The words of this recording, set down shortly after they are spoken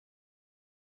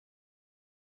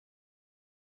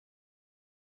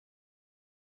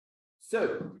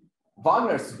So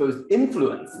Wagner's supposed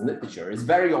influence in literature is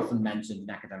very often mentioned in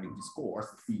academic discourse.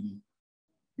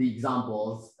 The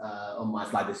examples on my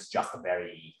slide is just a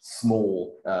very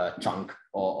small chunk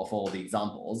of all the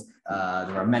examples.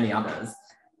 There are many others.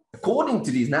 According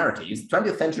to these narratives,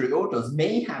 20th century authors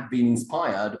may have been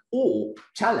inspired or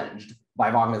challenged by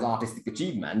Wagner's artistic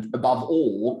achievement, above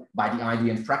all by the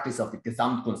idea and practice of the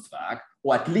Gesamtkunstwerk,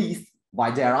 or at least by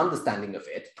their understanding of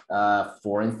it.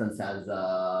 For instance, as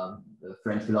the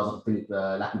French philosopher Philippe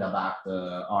Latin-Dabac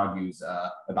argues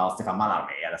about Stéphane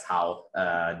Mallarmé, and that's how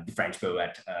the French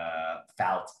poet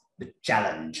felt the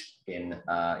challenge in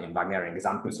Wagnerian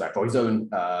Gesamtkunstwerk for his own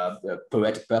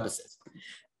poetic purposes.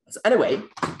 So anyway,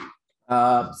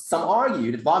 some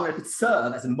argue that Wagner could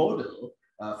serve as a model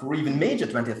for even major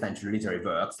 20th century literary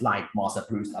works like Marcel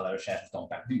Proust, à la recherche du temps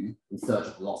perdu, In Search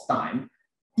of Lost Time.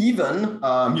 Even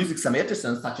music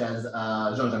semiotricians such as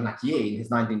Jean-Jacques Naquier in his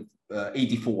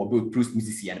 1984 book Proust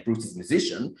Musicien and Proust is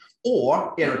Musician,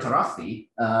 or Eero Tarasti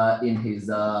in his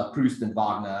Proust and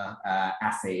Wagner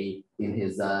essay in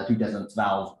his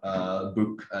 2012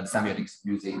 book The Semiotics of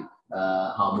Music,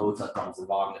 How Mozart, Brahms and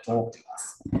Wagner Talk to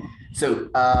Us. So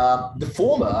the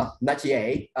former,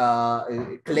 Naquier,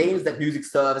 claims that music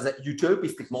serves as a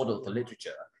utopistic model for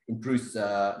literature in Proust's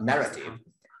narrative,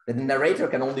 that the narrator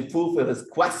can only fulfill his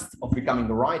quest of becoming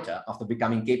a writer after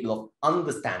becoming capable of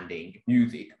understanding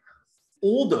music.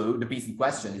 Although the piece in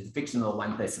question is the fictional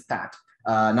When They Attack,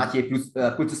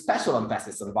 Naquier puts a special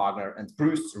emphasis on Wagner and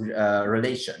Proust's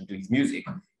relation to his music.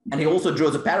 And he also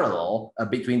draws a parallel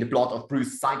between the plot of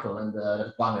Proust's cycle and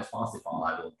Wagner's Parsifal.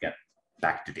 I will get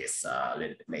back to this a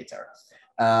little bit later.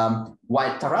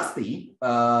 While Tarasti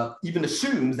even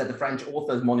assumes that the French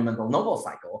author's monumental novel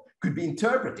cycle could be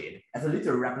interpreted as a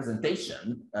literary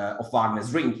representation of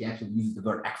Wagner's Ring, he actually uses the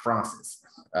word ekphrasis,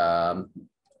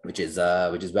 which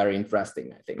is very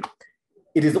interesting, I think.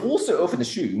 It is also often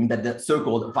assumed that the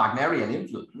so-called Wagnerian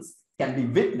influence can be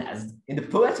witnessed in the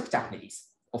poetic techniques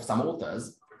of some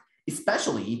authors,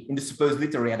 especially in the supposed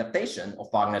literary adaptation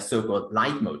of Wagner's so-called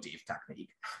leitmotif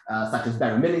technique, such as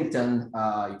Barry Millington,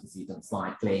 you can see it on the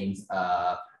slide, claims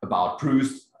about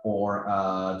Proust, or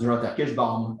Dorothea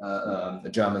Kirschbaum, a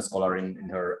German scholar in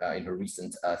her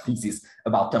recent thesis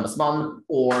about Thomas Mann,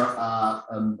 or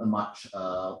a much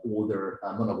older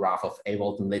monograph of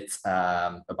Ewald and Litz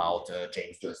about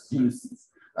James Joyce's Ulysses,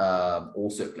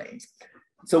 also claims.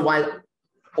 So while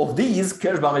of these,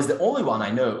 Kirschbaum is the only one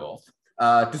I know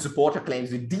of to support her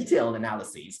claims with detailed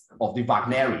analyses of the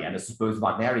Wagnerian, the supposed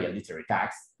Wagnerian literary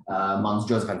text, amongst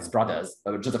Joseph and his brothers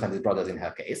in her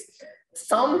case.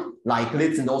 Some, like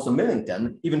Litz and also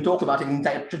Millington, even talk about an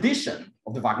entire tradition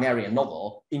of the Wagnerian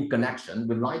novel in connection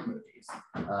with leitmotifs,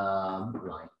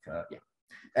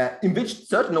 in which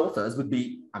certain authors would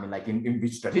be, in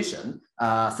which tradition,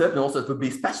 certain authors would be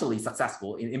especially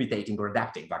successful in imitating or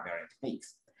adapting Wagnerian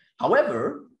techniques.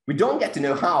 However, we don't get to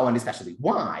know how, and especially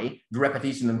why, the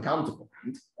repetition and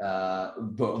counterpoint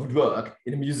would work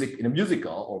in a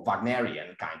musical or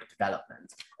Wagnerian kind of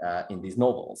development in these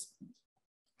novels.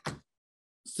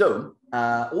 So,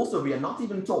 also we are not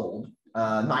even told,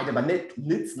 neither by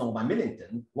Litz nor by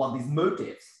Millington, what these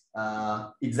motives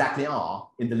exactly are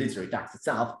in the literary text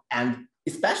itself, and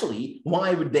especially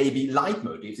why would they be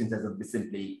leitmotifs instead of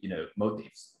simply,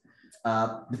 motifs.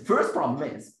 The first problem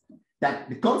is that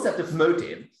the concept of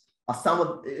motive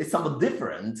is somewhat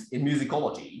different in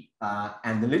musicology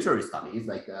and the literary studies.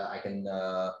 Like I can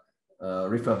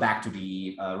refer back to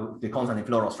the Constantin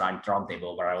Floros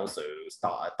roundtable, where I also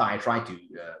try to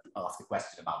ask a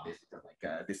question about this,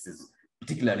 because this is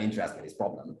particularly interesting in this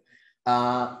problem.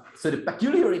 So the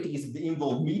peculiarities of the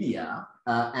involved media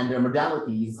and their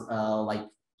modalities,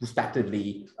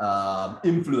 respectively,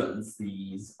 influence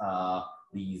these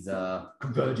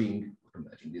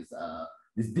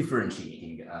these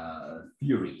differentiating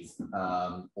theories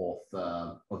of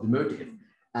the motive.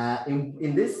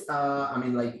 In this,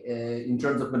 in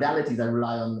terms of modalities, I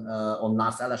rely on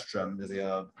Lars Ellerström,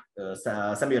 the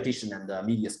semiotician and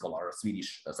media scholar,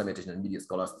 Swedish semiotician and media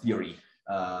scholar's theory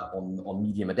on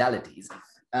media modalities,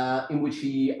 in which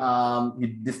he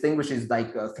distinguishes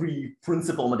three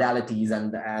principal modalities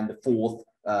and the fourth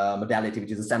modality,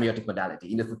 which is a semiotic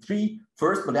modality. In the three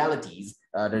first modalities,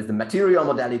 there's the material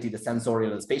modality, the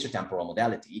sensorial and spatiotemporal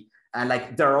modality. And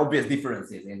there are obvious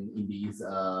differences in these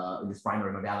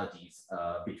primary modalities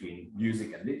between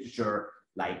music and literature,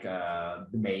 the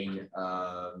main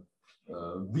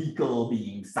vehicle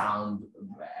being sound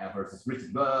versus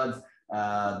written words,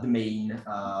 the main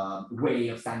way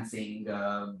of sensing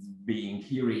being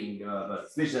hearing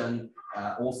versus vision,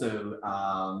 also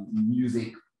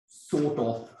music sort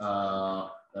of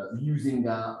using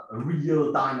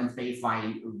real time and space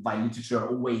while literature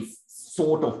always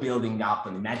sort of building up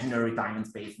an imaginary time and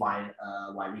space while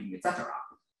reading, etc.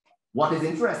 What is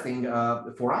interesting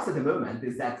for us at the moment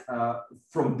is that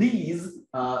from these,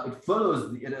 it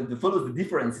follows the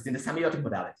differences in the semiotic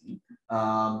modality.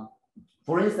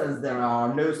 For instance, there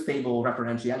are no stable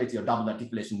referentiality or double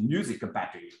articulation in music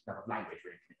compared to that of language,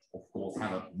 which of course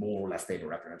have a more or less stable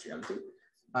referentiality.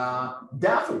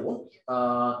 Therefore,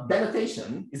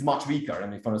 denotation is much weaker. I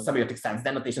mean, from a semiotic sense,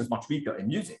 denotation is much weaker in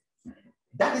music.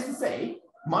 That is to say,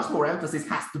 much more emphasis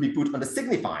has to be put on the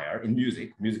signifier in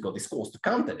music, musical discourse, to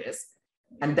counter this.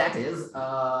 And that is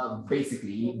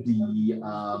basically the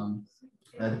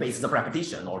basis of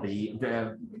repetition, or the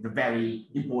very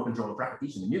important role of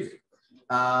repetition in music.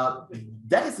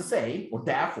 That is to say, or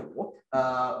therefore,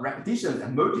 repetitions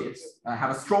and motives have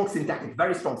a strong syntactic,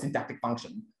 very strong syntactic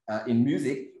function in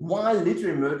music, while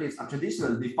literary motives are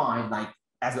traditionally defined like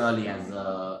as early as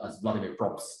Vladimir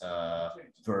Prop's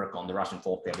work on the Russian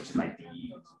folklore, which is like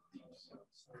the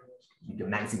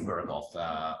commencing work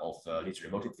of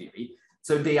literary motive theory.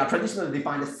 So they are traditionally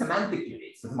defined as semantic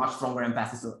units with much stronger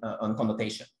emphasis on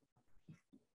connotation.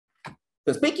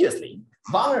 Conspicuously,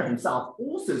 Wagner himself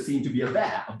also seemed to be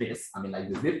aware of this, I mean, like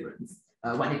this difference,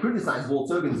 when he criticized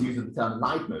Volkswagen's use of the term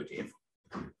leitmotif,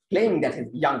 claiming that his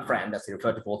young friend, as he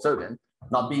referred to Volkswagen,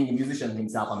 not being a musician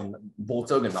himself, I mean,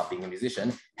 Volkswagen not being a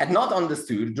musician, had not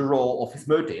understood the role of his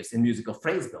motives in musical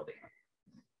phrase building.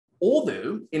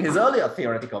 Although, in his earlier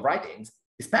theoretical writings,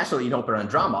 especially in opera and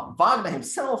drama, Wagner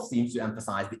himself seems to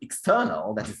emphasize the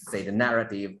external, that is to say, the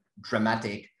narrative,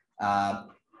 dramatic,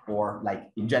 or like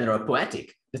in general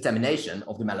poetic determination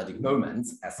of the melodic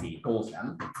moments, as he calls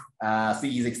them. So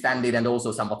he's extended and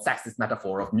also somewhat sexist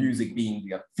metaphor of music being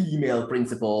the female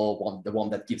principle, the one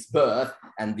that gives birth,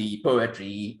 and the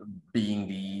poetry being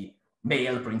the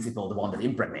male principle, the one that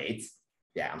impregnates.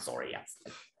 Yeah, I'm sorry, yes.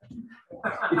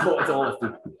 It's all of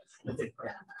two.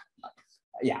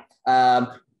 Yeah.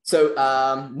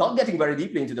 Not getting very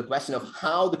deeply into the question of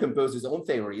how the composer's own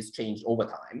theories changed over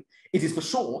time, it is for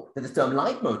sure that the term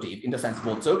leitmotif, in the sense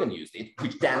Volkswagen used it,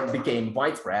 which then became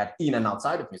widespread in and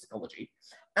outside of musicology,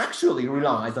 actually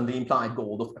relies on the implied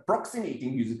goal of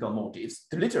approximating musical motifs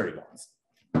to literary ones.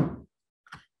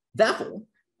 Therefore,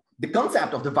 the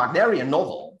concept of the Wagnerian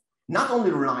novel not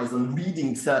only relies on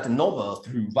reading certain novels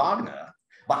through Wagner,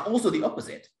 but also the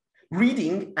opposite,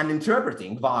 reading and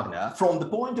interpreting Wagner from the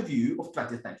point of view of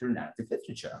 20th century narrative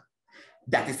literature.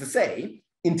 That is to say,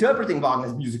 interpreting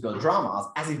Wagner's musical dramas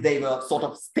as if they were sort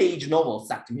of stage novels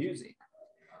set to music,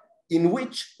 in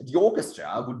which the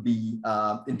orchestra would be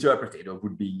interpreted or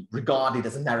would be regarded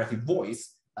as a narrative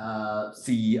voice.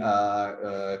 See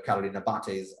Caroline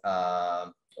Abbate's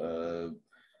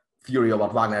theory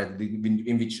about Wagner,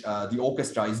 in which the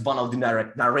orchestra is one of the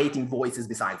narrating voices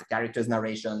besides the character's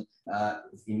narration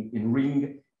in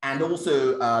Ring, and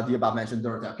also the above-mentioned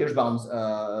Dorothea Kirschbaum's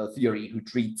theory, who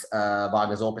treats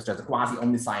Wagner's orchestra as a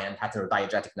quasi-omniscient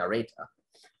heterodiegetic narrator.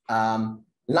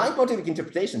 Leitmotivic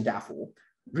interpretation, therefore,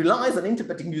 relies on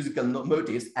interpreting musical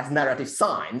motives as narrative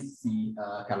signs, see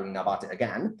Caroline Abbate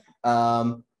again,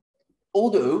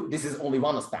 although this is only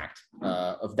one aspect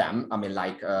of them. I mean,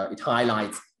 like it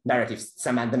highlights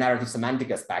the narrative semantic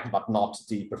aspect, but not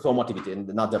the performativity and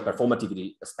not the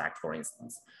performativity aspect, for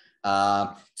instance.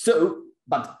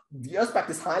 But the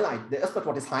aspect is highlighted. The aspect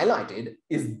what is highlighted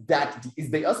is that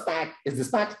the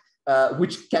aspect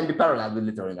which can be paralleled with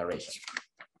literary narration,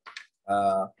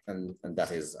 and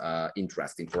that is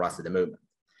interesting for us at the moment.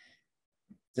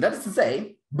 So that is to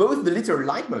say, both the literary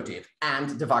leitmotif and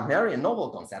the Wagnerian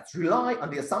novel concepts rely on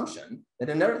the assumption that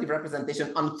a narrative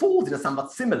representation unfolds in a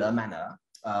somewhat similar manner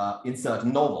in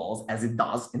certain novels as it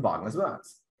does in Wagner's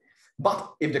works.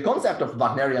 But if the concept of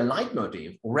Wagnerian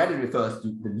leitmotif already refers to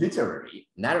the literary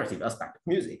narrative aspect of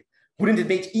music, wouldn't it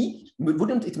make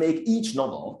each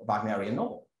novel a Wagnerian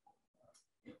novel?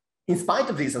 In spite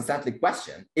of this unsettling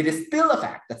question, it is still a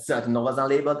fact that certain novels are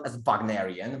labeled as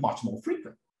Wagnerian much more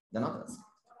frequent than others.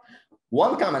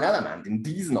 One common element in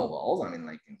these novels, I mean,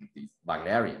 like in these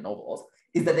Wagnerian novels,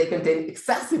 is that they contain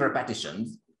excessive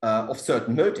repetitions of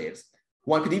certain motives.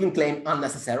 One could even claim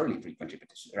unnecessarily frequent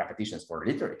repetitions for a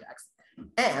literary text,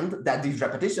 and that these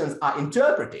repetitions are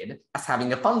interpreted as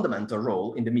having a fundamental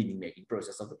role in the meaning-making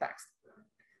process of the text.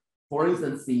 For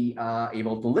instance, the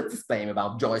Ewald von Litz's claim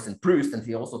about Joyce and Proust, and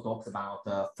he also talks about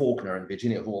Faulkner and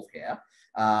Virginia Woolf here,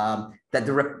 that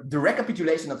the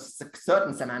recapitulation of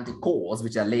certain semantic cores,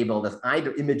 which are labeled as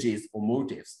either images or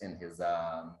motives in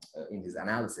his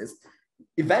analysis,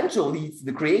 eventually leads to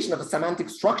the creation of a semantic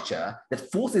structure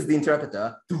that forces the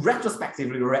interpreter to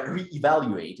retrospectively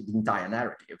re-evaluate the entire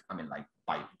narrative. I mean, like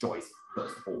by choice,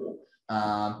 first of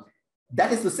all.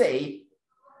 That is to say,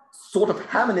 sort of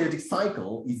hermeneutic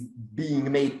cycle is being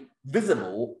made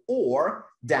visible, or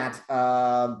that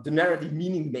the narrative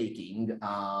meaning making,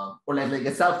 or like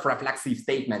a self-reflexive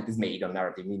statement is made on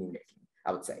narrative meaning making,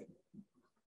 I would say.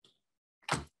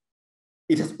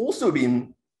 It has also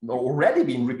been already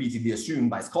been repeatedly assumed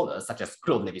by scholars such as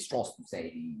Claude Lévi-Strauss, to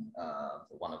say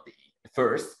one of the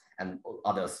first, and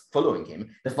others following him,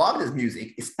 that Wagner's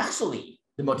music, especially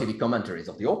the motivic commentaries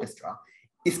of the orchestra,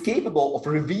 is capable of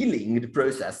revealing the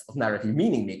process of narrative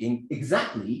meaning making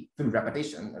exactly through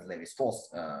repetition, as Lévi-Strauss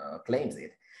claims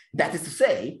it. That is to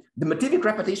say, the motivic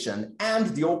repetition and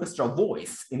the orchestra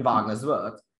voice in Wagner's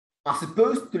work are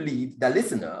supposed to lead the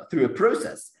listener through a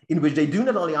process in which they do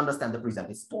not only understand the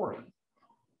presented story,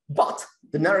 but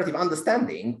the narrative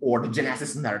understanding, or the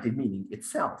genesis of narrative meaning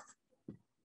itself.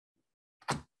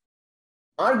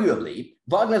 Arguably,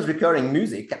 Wagner's recurring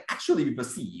music can actually be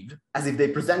perceived as if they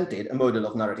presented a model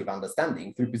of narrative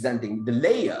understanding through presenting the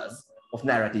layers of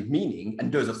narrative meaning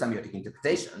and those of semiotic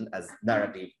interpretation, as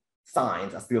narrative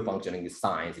signs are still functioning as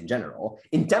signs in general,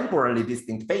 in temporally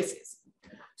distinct phases.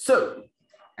 So,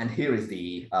 and here is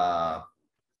the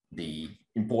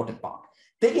important part.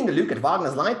 Taking a look at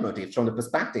Wagner's leitmotifs from the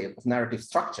perspective of narrative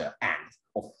structure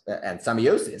and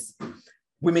semiosis,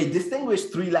 we may distinguish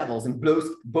three levels in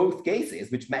both cases,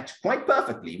 which match quite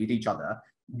perfectly with each other,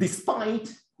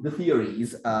 despite the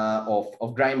theories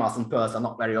of Grimalt and Peirce are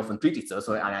not very often treated so.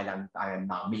 So I am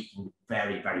now making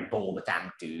very, very bold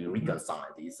attempt to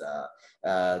reconcile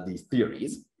these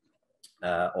theories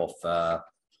of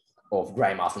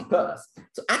Grimalt and Peirce.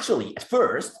 So actually, at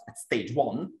first, at stage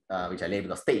one, which I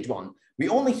label as stage one, we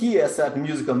only hear certain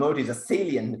musical motives as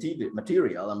salient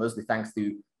material, and mostly thanks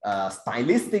to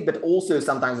stylistic, but also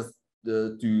sometimes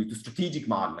to strategic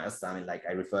madness. I mean, like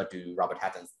I refer to Robert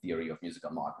Hatton's theory of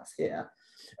musical madness here.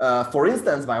 For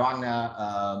instance, by Wagner,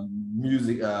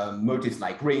 motives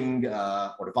like Ring,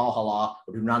 or the Valhalla,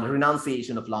 or the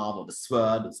renunciation of love, or the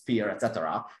sword, the spear,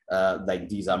 etc. Like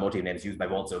these are motive names used by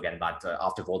Wolzogen, but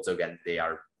after Wolzogen, they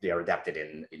are adapted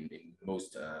in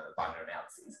most Wagner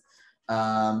analyses.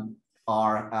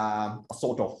 Are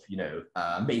sort of,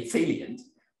 made salient.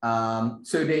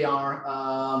 So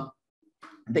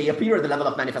they appear at the level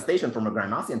of manifestation from a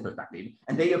Grimaldian perspective,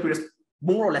 and they appear as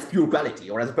more or less pure quality,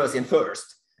 or as a Peircean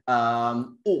first,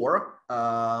 or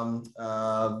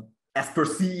as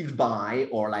perceived by,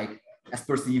 or like as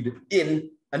perceived in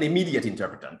an immediate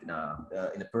interpretant in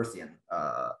a Peircean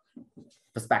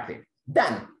perspective.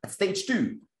 Then at stage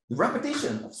two, the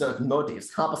repetition of certain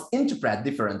motives help us interpret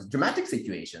different dramatic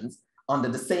situations under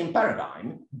the same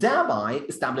paradigm, thereby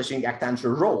establishing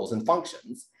actantial roles and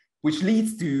functions, which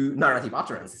leads to narrative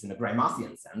utterances in a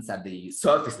Grimaldian sense at the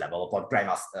surface level, of what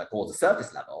Grimalt calls the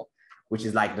surface level, which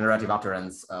is like the narrative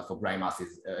utterance for Grimalt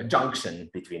is a junction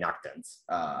between actants.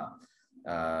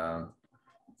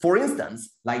 For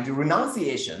instance, like the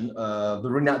renunciation,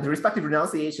 the respective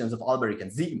renunciations of Alberic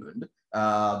and Siegmund,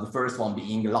 the first one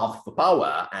being love for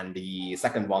power, and the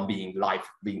second one being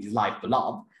his life for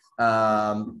love,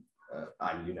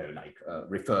 and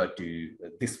referred to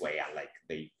this way, and like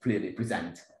they clearly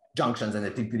present junctions, and they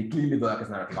typically clearly work as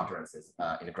narrative utterances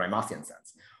in a Grimaldian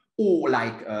sense. Or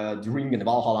like the Ring and the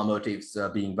Valhalla motives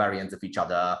being variants of each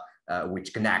other,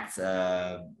 which connects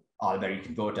Alberic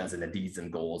importance and the deeds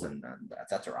and goals and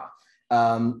etc.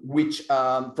 Which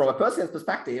from a Peircean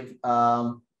perspective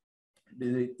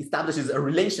establishes a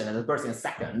relation as a Peircean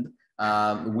second,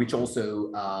 which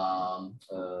also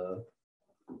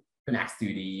connects to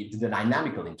the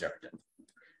dynamical interpretant.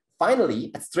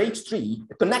 Finally, at stage three,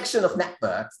 a connection of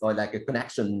networks, or like a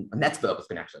network of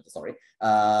connections,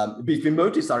 between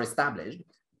motives are established.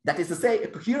 That is to say, a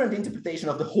coherent interpretation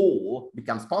of the whole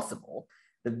becomes possible.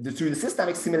 Through the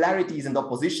systemic similarities and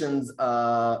oppositions,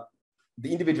 the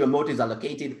individual motives are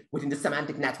located within the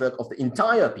semantic network of the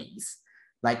entire piece,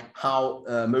 like how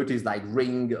motives like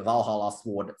ring, Valhalla,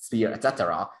 sword, sphere,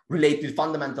 etc. relate to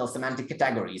fundamental semantic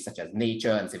categories such as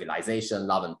nature and civilization,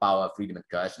 love and power, freedom and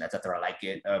coercion, etc. Like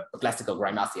a classical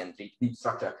Grimaldian deep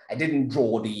structure. I didn't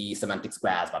draw the semantic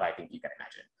squares, but I think you can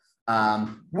imagine.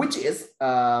 Which is,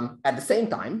 at the same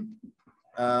time,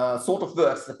 sort of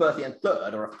works as a Peircean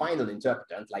third, or a final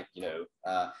interpretant, like,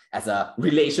 as a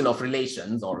relation of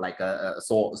relations, or like a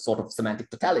sort of semantic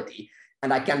totality.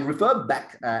 And I can refer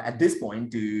back at this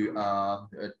point to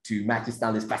Matthew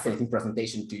Stanley's fascinating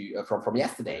presentation from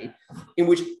yesterday, in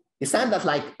which he said that,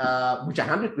 like, which I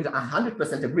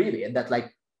 100% agree with, that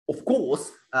like of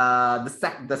course,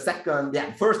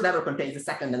 the first never contains the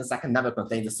second, and the second never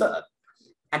contains the third.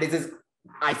 And it is,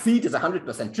 I see it as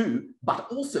 100% true, but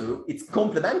also it's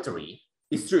complementary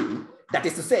is true. That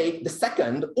is to say, the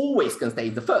second always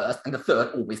contains the first, and the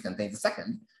third always contains the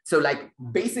second. So like,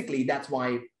 basically, that's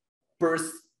why Peirce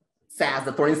says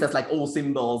that, for instance, like all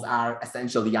symbols are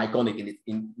essentially iconic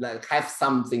like have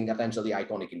something essentially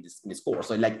iconic in this course.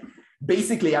 So like,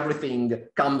 basically everything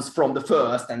comes from the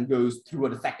first and goes through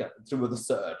the second, through the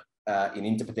third in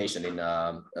interpretation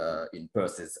in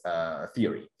Peirce's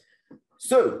theory.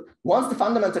 So once the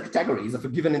fundamental categories of a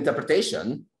given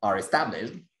interpretation are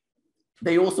established,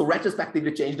 they also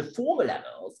retrospectively change the formal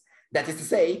levels. That is to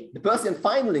say, the Peircean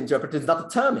final interpreter is not a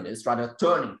terminus, rather a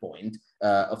turning point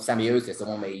of semiosis. So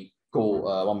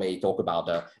one may talk about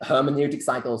a hermeneutic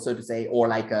cycle, so to say, or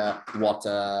like what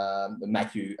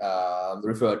Matthew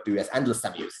referred to as endless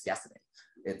semiosis yesterday.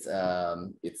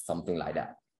 It's something like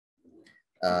that.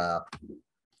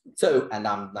 So, and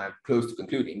I'm now close to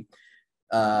concluding.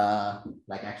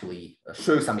 Like actually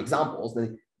show some examples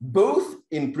that both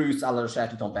in Proust's À la recherche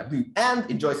du temps perdu and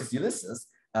in Joyce's Ulysses.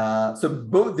 So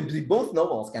both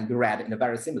novels can be read in a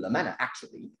very similar manner,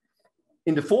 actually.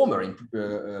 In the former,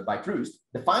 by Proust,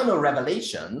 the final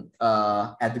revelation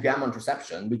at the Gammon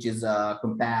reception, which is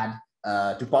compared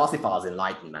to Parsifal's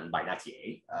Enlightenment by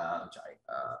Nattier, which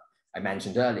I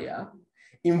mentioned earlier,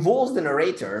 involves the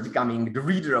narrator becoming the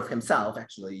reader of himself.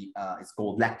 Actually, it's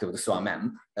called lecteur de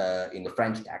soi-même in the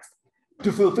French text,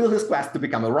 to fulfill his quest to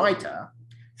become a writer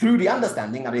through the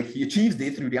understanding. I mean, he achieves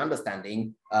this through the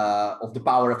understanding of the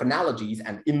power of analogies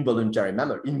and involuntary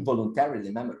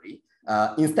memory,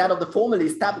 instead of the formally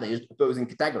established opposing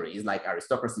categories like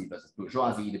aristocracy versus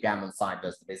bourgeoisie, the Gammon side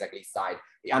versus the basically side,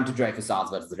 the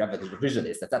anti-Dreyfusards versus the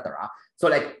revisionists, etc. So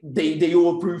like they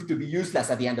all prove to be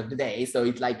useless at the end of the day. So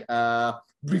it's like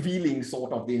revealing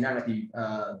sort of the narrative,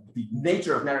 the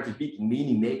nature of narrative making,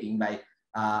 meaning making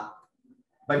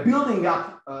by building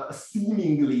up a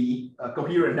seemingly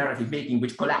coherent narrative making,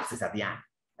 which collapses at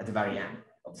the very end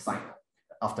of the cycle,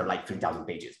 after like 3,000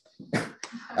 pages.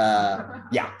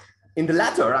 Yeah. In the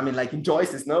latter, I mean, like in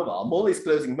Joyce's novel, Molly's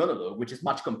closing monologue, which is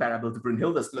much comparable to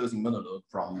Brünnhilde's closing monologue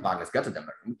from Wagner's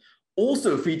Götterdämmerung,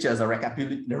 also features a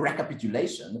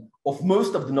recapitulation of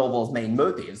most of the novel's main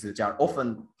motives, which are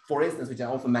often, for instance,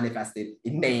 manifested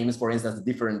in names, for instance, the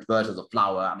different versions of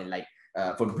flower. I mean, like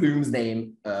from Bloom's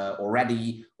name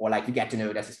already, or like you get to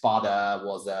know that his father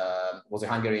was a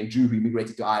Hungarian Jew who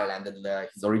immigrated to Ireland, and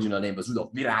his original name was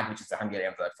Rudolf Virág, which is the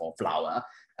Hungarian word for flower.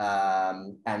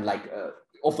 And like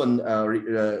often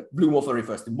Bloom often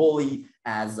refers to Molly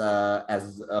as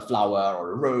a flower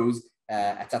or a rose,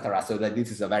 etc. So that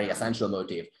this is a very essential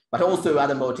motive. But also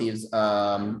other motives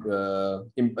imply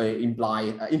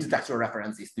intertextual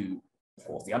references to, of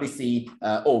course, the Odyssey,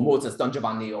 or Mozart's Don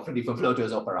Giovanni, or Frederico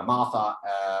Flotter's opera Martha,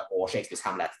 or Shakespeare's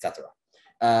Hamlet, etc.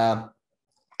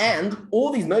 And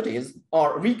all these motives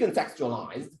are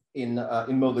recontextualized in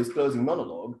Molly's closing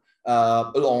monologue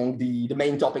along the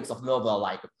main topics of the novel,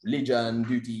 like religion,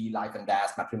 duty, life and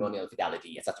death, matrimonial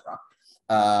fidelity, etc.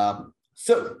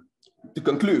 So, to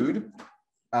conclude,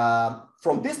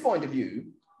 from this point of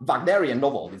view, Wagnerian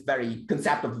novel, this very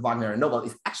concept of Wagnerian novel,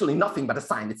 is actually nothing but a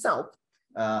sign itself,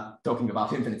 talking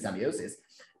about infinite semiosis,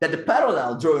 that the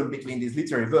parallel drawn between these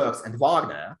literary works and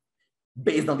Wagner,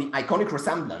 based on the iconic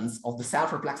resemblance of the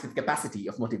self-reflexive capacity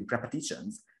of motivic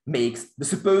repetitions, makes the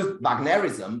supposed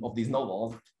Wagnerism of these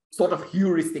novels sort of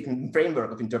heuristic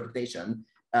framework of interpretation,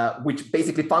 which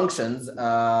basically functions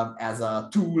as a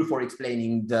tool for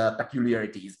explaining the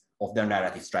peculiarities of their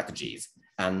narrative strategies.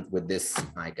 And with this,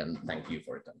 I can thank you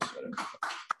for attention.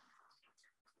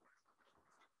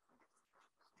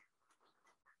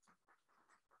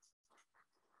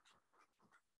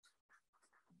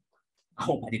 I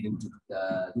hope I didn't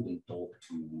talk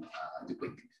too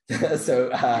quick. So,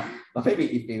 but maybe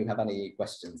if you have any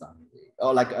questions on the,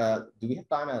 or like, do we have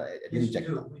time? I didn't check.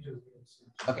 We do.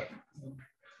 Okay.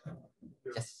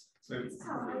 Yes.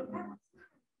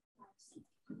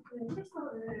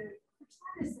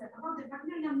 About the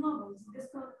Wagnerian novels, this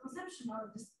conception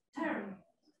of this term.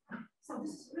 So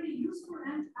this is really useful,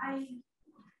 and I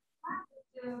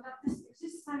found that this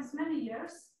exists since many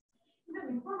years.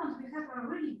 In Poland, we have a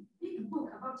really big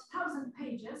book, about 1,000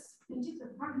 pages,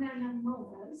 entitled Wagnerian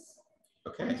novels.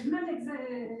 Okay. And many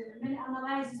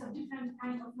analyses of different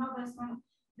kinds of novels when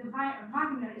the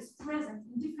Wagner is present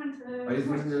in different. Is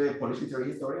this a Polish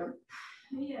literary historian?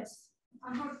 Yes.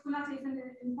 Unfortunately,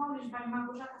 in Polish by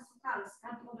Małgorzata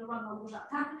Sukalska, the other one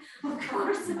Małgorzata, of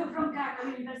course, from Krakow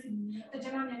University, the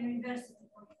German University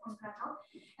from Krakow.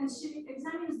 And she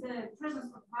examines the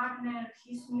presence of Wagner,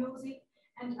 his music,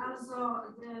 and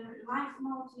also the life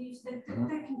motifs, the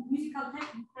musical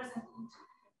technique present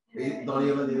in. Dans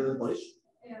les Polish?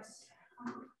 Yes.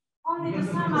 Only the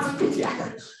summary.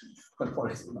 Yeah. But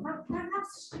perhaps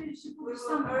she put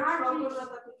some articles.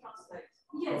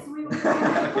 Yes, we will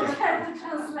prepare to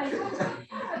translate.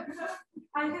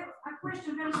 I have a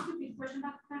question, very stupid question,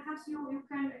 but perhaps you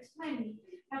can explain it.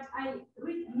 But I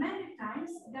read many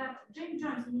times that James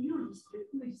Jones in Ulysses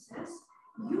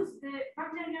used the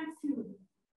Wagnerian fugue,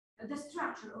 the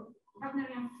structure of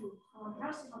Wagnerian fugue, or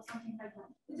verse or something like that.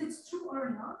 Is it true or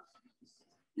not?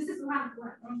 This is one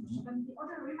question. And the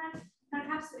other women,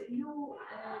 perhaps you,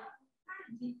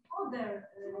 the other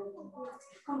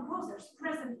composers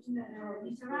present in the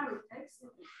literary text,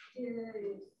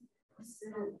 this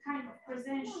kind of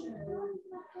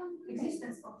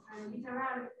existence of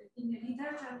literary in the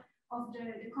literature of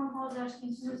the composers in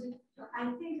music. I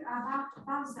think about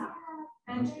Balzac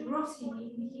and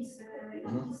Rossini in his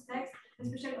text,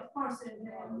 especially of course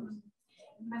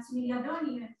Massimiliano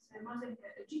and Mosè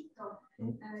Egitto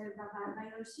by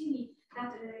Rossini,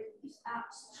 that is a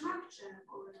structure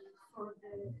for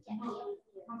the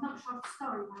not short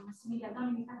story by Massimiliano.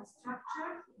 We have a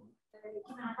structure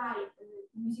given by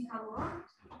musical work.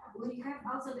 We have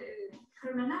also the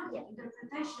hermeneutic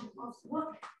interpretation of what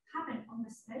happened on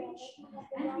the stage,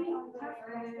 and we have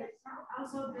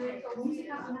also the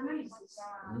musical analysis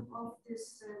of this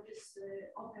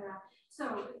opera. So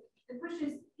the question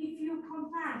is, if you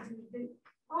compare the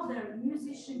other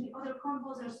musicians, the other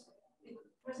composers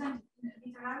present in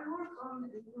literary work, or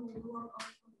you work on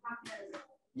Wagner?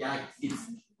 Yeah,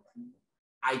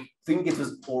 I think it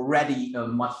was already a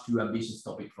much too ambitious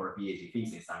topic for a PhD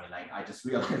thesis. I mean, like, I just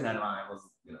realized that when I was,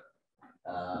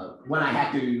 when I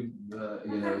had to,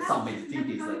 submit the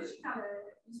thesis.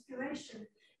 Inspiration.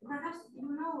 Perhaps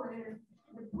you know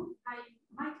the book by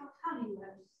Michael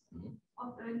Halliwell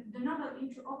of the novel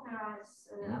Into Operas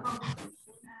about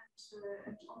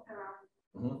and opera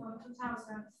from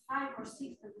 2005 or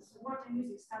 6. That is Water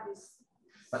Music Studies.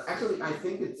 But actually, I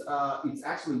think it's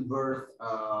actually worth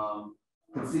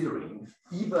considering,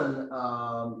 even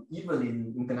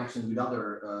in connection with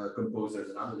other composers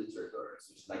and other literatures,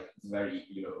 which like very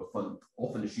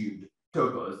often assumed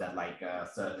topos that like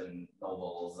certain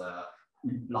novels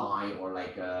imply or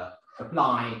like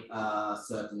apply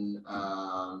certain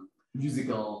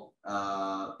musical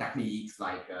techniques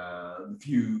like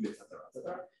fugue, etc.,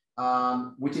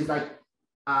 which is like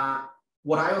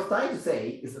what I was trying to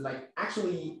say is that like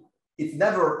actually it's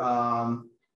never a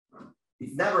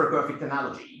perfect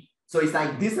analogy. So it's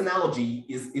like this analogy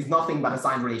is nothing but a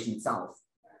sign relation itself,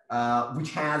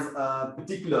 which has a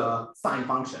particular sign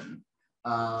function,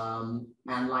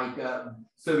 and like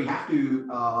so we have to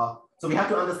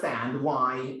understand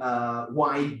why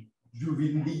do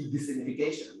we need this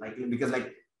signification, like because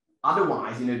like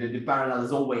otherwise the parallel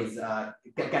is always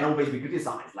can always be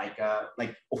criticized, like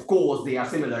of course they are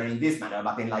similar in this manner,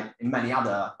 but in many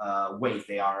other ways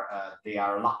they are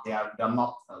not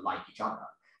like each other.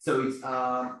 So it's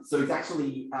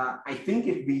actually I think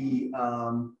if we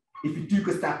took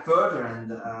a step further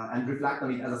and reflect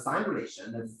on it as a sign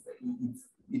relation,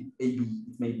 it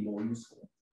may be more useful,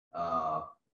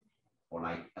 or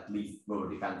like at least more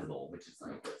defensible, which is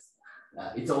like this.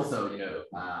 It's also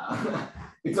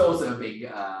it's also a big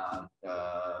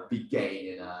gain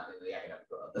in the academic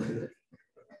world.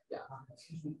 Yeah.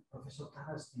 Excuse me, Professor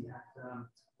Tarasti had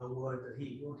a word that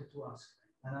he wanted to ask,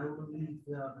 and I will leave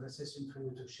the session for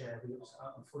you to share because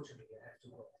unfortunately I have to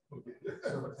go.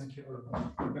 So thank you very much.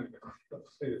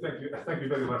 Thank you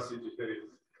very much. It's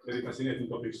very fascinating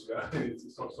topics.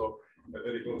 It's also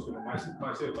very close to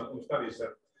myself and my studies.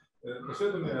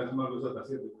 Certainly, as Margosata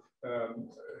said,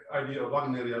 idea of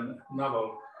Wagnerian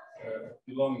novel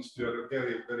belongs to a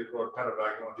very, very broad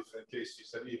paradigm on different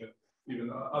cases, and even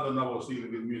other novels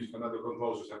dealing with music and other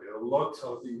composers. And there are a lot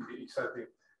of exciting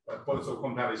points of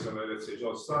comparison. Let's say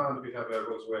John Sand, we have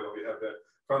Roswell, we have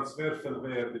Franz Werfel, we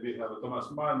have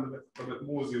Thomas Mann, Robert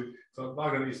Musil. So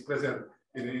Wagner is present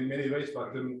in many ways,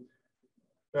 but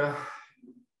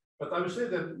I would say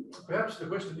that perhaps the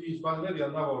question is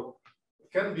Wagnerian novel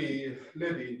can be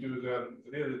led into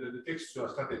the textual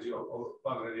strategy of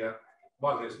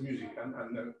Wagner's music and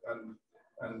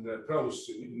prose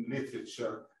in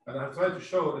literature. And I've tried to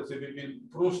show that between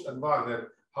Proust and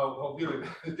Wagner how really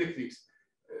the techniques,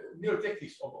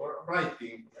 of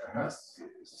writing has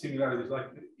similarities.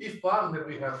 Like if Wagner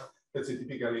we have, let's say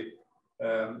typically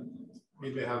we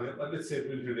may have let's say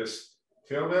this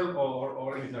farewell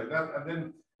or anything like that, and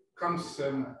then comes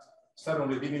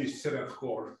suddenly diminished seventh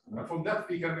chord. And from that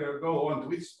we can go on to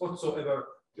which whatsoever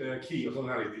key or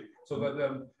tonality. So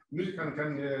that music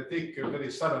can take a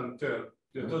very sudden turn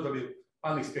to a totally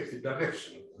unexpected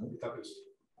direction. It happens.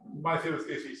 My favorite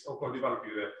case is, of course, the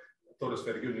Valkyrie,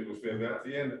 Torresberg, where at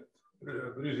the end,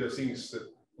 the producer sings,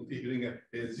 und ich bringe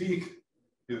den Sieg,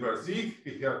 the word Sieg,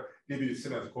 we hear maybe the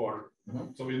seventh chord.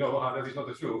 So we know that is not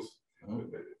the truth.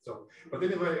 So, but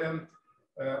anyway,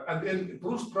 and then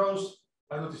Proust prose,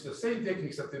 I noticed the same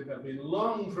techniques that there have been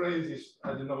long phrases,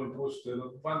 I don't know, in Proust,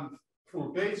 one full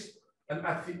page, and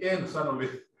at the end, suddenly,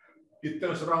 it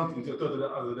turns around into a totally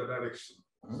other direction.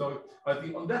 So I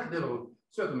think on that level,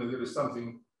 certainly there is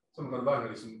something, some kind of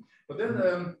Wagnerism. But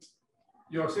then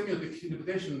your semiotic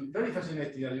interpretation, very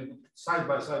fascinating, and you side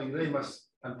by side in Greimas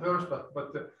and Peirce,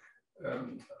 but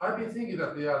I've been thinking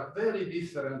that they are very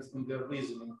different in their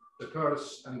reasoning, the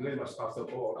Peirce and Greimas after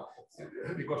all.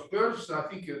 Because Peirce, I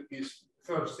think, is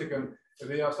first, second,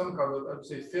 they are some kind of, I would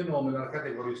say, phenomenal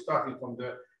category starting from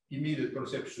the immediate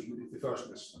perception with the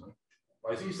firstness.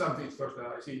 I see something first,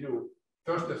 I see you.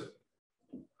 Firstness,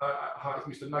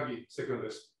 Mr. Nagy,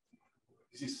 secondness.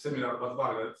 This is seminar about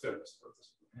Wagner, thirdness.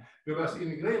 Because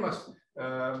in Greimas,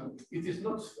 it is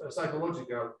not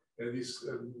psychological, this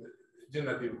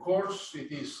generative course,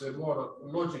 it is more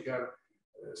logical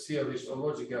series or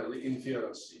logical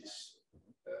inferences,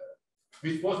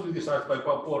 which was criticized by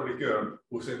Paul Ricoeur,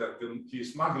 who said that he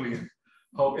is smuggling,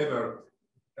 however,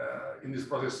 in this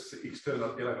process,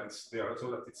 external elements there,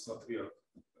 so that it's not real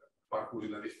Parcours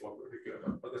for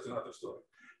Ricoeur, but that's another story.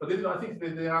 But then I think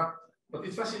that they are, but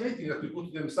it's fascinating that we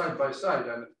put them side by side,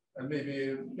 and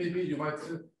maybe you might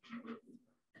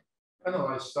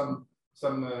analyze some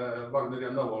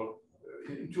Wagnerian novel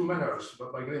in two manners,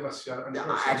 but by Greimas and I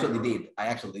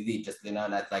actually did. Just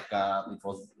that like it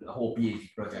was a whole PhD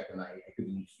project, and I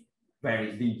couldn't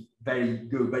very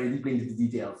deeply into the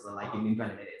details like in 20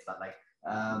 minutes. But like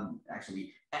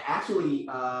actually,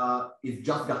 it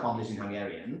just got published in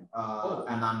Hungarian,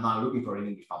 and I'm now looking for an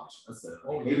English publisher.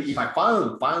 So maybe if I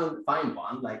find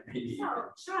one, like maybe.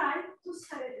 So try to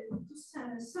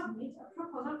submit a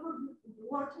proposal for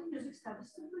work in music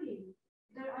studies degree.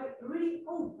 They are really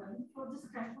open for this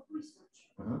kind of research.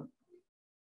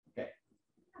 Okay.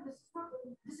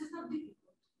 This is not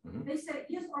difficult. They say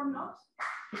yes or not.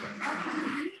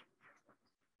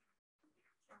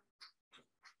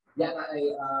 Yeah,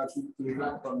 to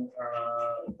reflect on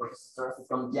Professor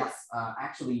Tarasti, yes,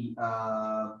 actually,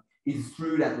 it's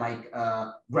true that like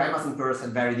Greimas and Peirce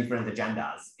have very different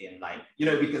agendas in like,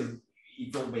 because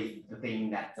it's always the thing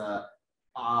that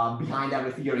behind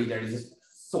every theory there is just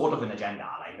sort of an agenda,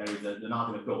 like there is an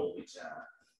ultimate goal which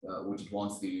it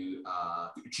wants to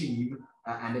achieve,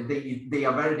 and they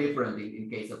are very different in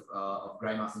case of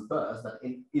Greimas and Peirce, but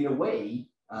in a way,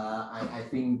 I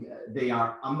think they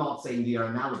are. I'm not saying they are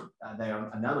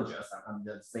analogous. I'm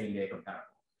just saying they're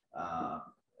comparable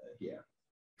here.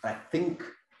 I think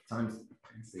time's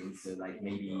passing, so like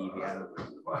maybe we have.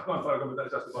 One comment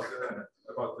just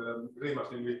about Greimas.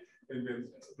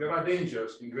 There are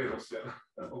dangers in Greimas. There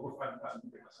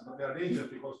are dangers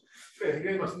because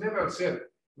Greimas never said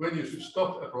when you should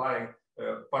stop applying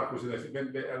Parcours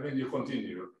when you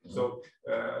continue. So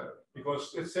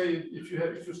because let's say if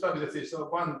you study, let's say, so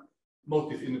one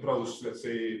motive in prose, let's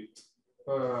say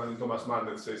in Thomas Mann,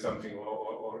 let's say something,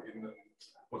 or in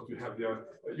what you have there,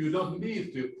 you don't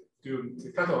need to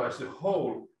catalyze the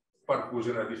whole Parcours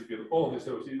generative field, all this.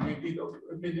 So you need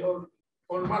maybe on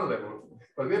one level,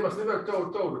 but they must never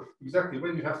told exactly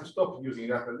when you have to stop using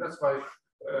that, and that's why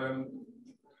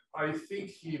I think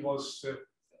he was.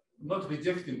 Not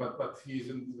rejecting, but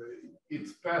it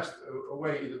passed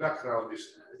away in the background,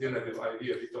 this generative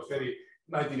idea. It was very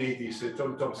 1980s,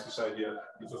 John Chomsky's idea,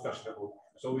 it was fashionable.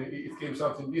 So it came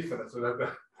something different, so that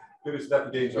there is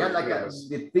that danger. Yeah, like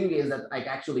the thing is that like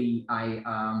actually I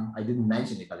didn't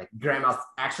mention it, but like Greimas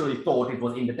actually thought it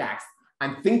was in the text.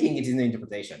 I'm thinking it is in the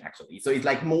interpretation actually. So it's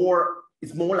like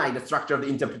it's more like the structure of the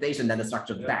interpretation than the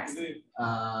structure of the text,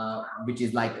 which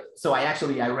is like, so I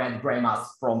read Greimas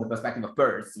from the perspective of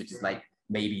Peirce, which is like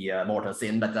maybe a mortal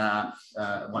sin, but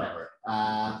whatever.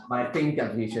 But I think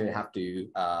that we should have to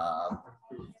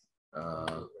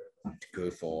go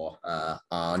for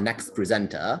our next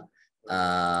presenter.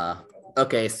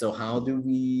 Okay, so how do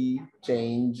we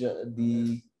change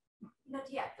the? Not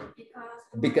yet,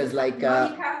 because like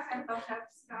Monica and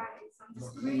Bashev's slides on the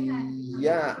screen.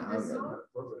 Yeah. Yes,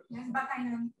 but I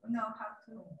don't know how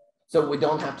to. So we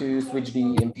don't have to switch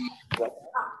the.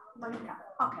 Monica.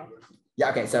 Okay. Yeah.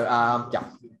 Okay. So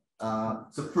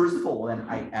so first of all, then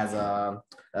I as a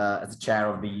chair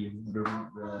of the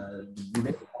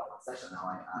session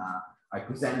now, I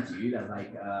present to you that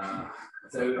like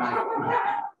so like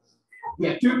we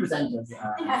have two presenters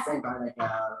at the same time, like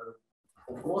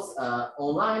of course,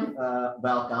 online,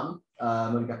 welcome,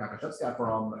 Monika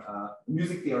from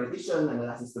music theoretician and an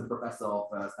assistant professor of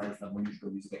studies at Musical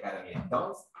Academy in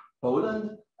Gdańsk,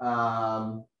 Poland,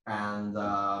 and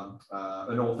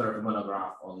an author of a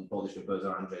monograph on Polish composer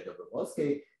Andrzej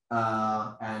Dobrowolski,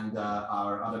 and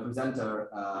our other presenter,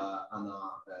 Anna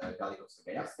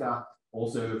Galikowska-Gajewska,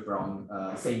 also from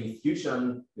same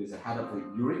institution, who's the head of the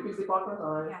Lyrics department,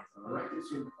 right?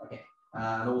 Okay.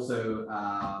 And also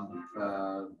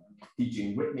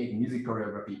teaching rhythmic, music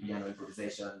choreography, piano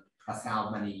improvisation, has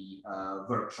held many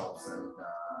workshops and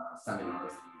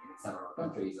seminars in several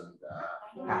countries,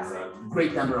 and has a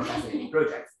great number of fascinating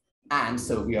projects. And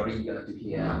so we are eager to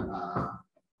hear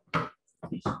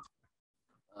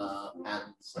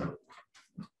and so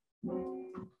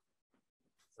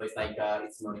it's like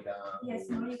it's Monika. Yes,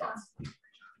 Monika.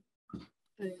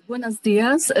 Buenos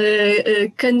dias.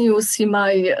 Can you see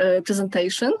my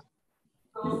presentation?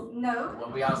 No.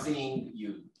 Well, we are seeing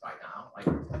you right now. Like,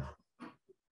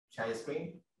 share your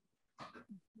screen.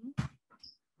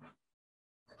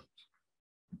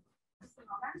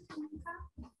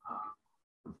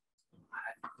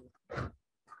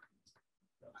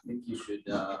 I think you should.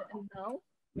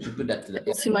 You should put that to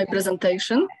the. See my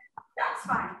presentation. That's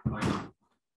fine.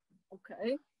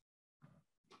 Okay.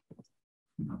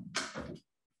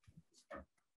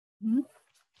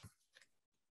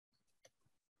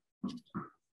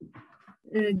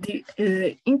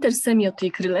 The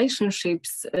intersemiotic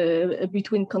relationships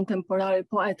between contemporary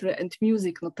poetry and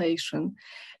music notation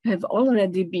have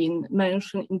already been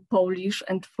mentioned in Polish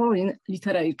and foreign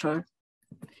literature.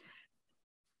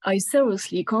 I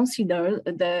seriously consider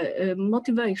the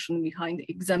motivation behind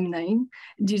examining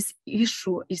this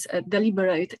issue is a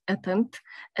deliberate attempt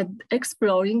at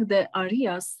exploring the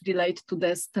areas related to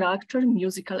the structure,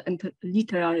 musical and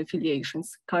literary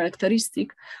affiliations,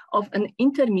 characteristic of an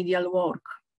intermediate work.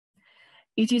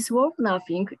 It is worth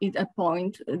noting at a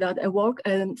point that a work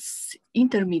as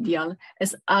intermediate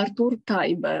as Arthur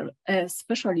Taiber, a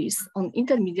specialist on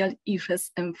intermediate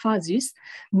issues, emphasizes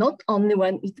not only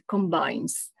when it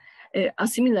combines,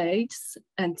 assimilates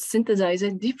and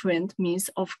synthesizes different means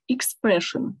of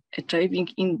expression, achieving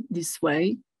in this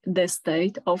way the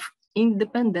state of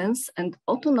independence and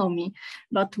autonomy,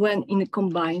 but when it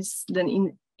combines them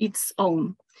in its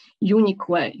own unique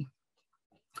way.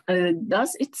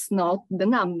 Thus, it's not the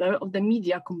number of the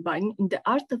media combined in the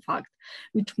artifact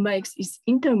which makes it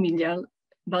intermediate,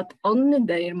 but only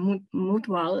their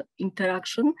mutual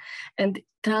interaction and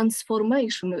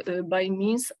transformation by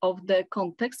means of the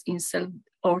context itself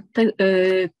or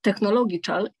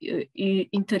technological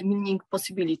intermeaning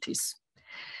possibilities.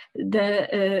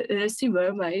 The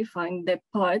receiver may find the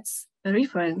poet's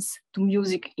reference to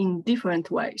music in different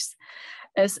ways,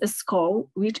 as a score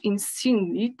which is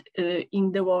seen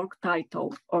in the work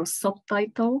title or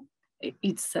subtitle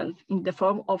itself in the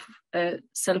form of a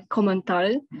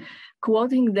self-commentary,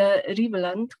 quoting the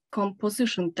relevant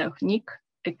composition technique,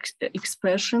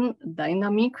 expression,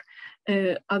 dynamic,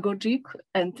 agogic,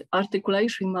 and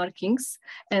articulation markings.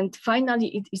 And finally,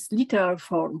 it is literal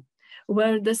form,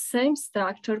 where the same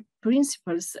structure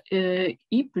principles apply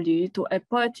to a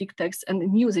poetic text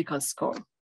and musical score.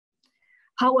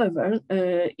 However,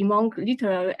 among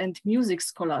literary and music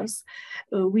scholars,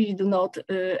 we do not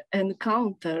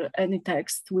encounter any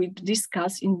text which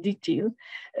discuss in detail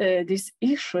these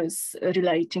issues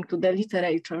relating to the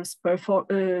literature's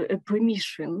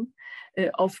permission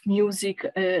of music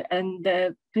and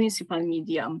the principal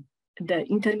medium, the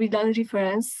intermediate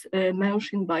reference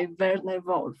mentioned by Werner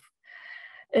Wolf.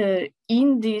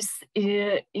 In this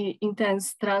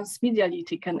intense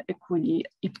transmediality can equally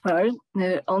appear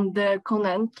on the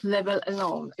content level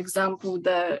alone. Example,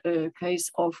 the case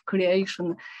of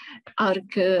creation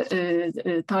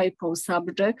archetypal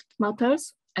subject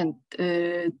matters and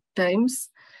themes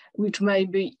which may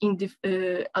be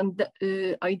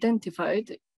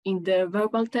identified in the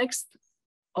verbal text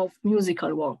of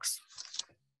musical works.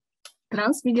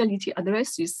 Transmediality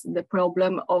addresses the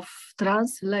problem of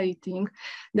translating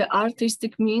the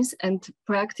artistic means and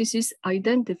practices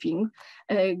identifying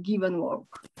a given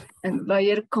work, and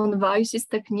via conveys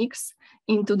techniques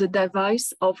into the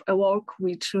device of a work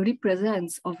which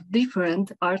represents of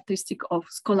different artistic of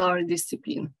scholarly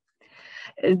discipline.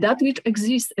 That which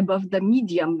exists above the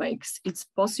medium makes it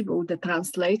possible to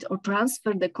translate or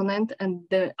transfer the content and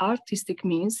the artistic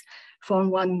means from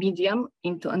one medium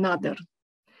into another.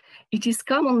 It is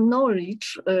common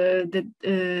knowledge that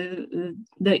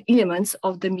the elements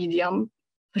of the medium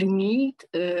permeate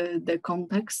the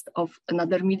context of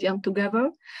another medium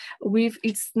together with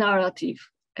its narrative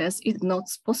as it's not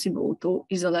possible to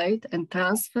isolate and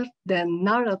transfer the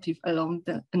narrative along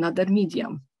another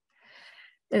medium.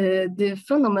 The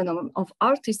phenomenon of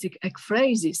artistic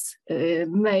ekphrasis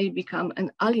may become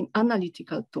an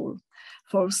analytical tool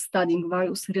for studying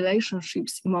various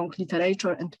relationships among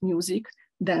literature and music,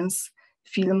 dance,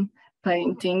 film,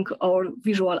 painting, or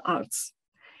visual arts.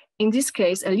 In this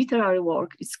case, a literary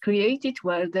work is created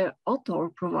where the author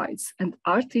provides an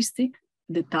artistic,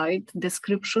 detailed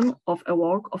description of a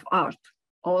work of art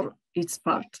or its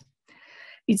part.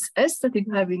 Its aesthetic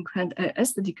having an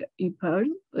aesthetic appeal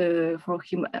for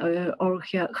him or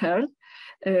her,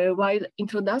 while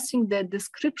introducing the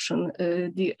description,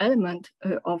 the element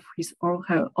of his or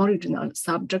her original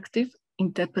subjective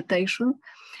interpretation,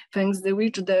 thanks to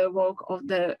which the work of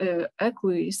the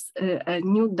acquires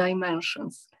new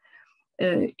dimensions.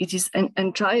 It is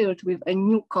enriched with a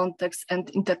new context and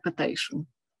interpretation.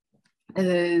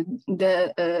 The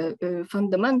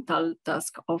fundamental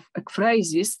task of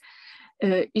ekphrasis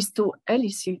is to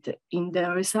elicit in the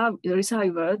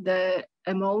receiver the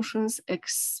emotions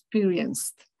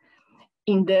experienced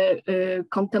in the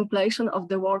contemplation of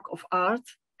the work of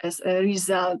art, as a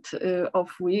result of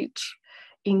which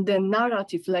in the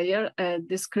narrative layer a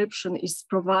description is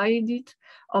provided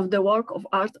of the work of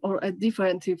art or a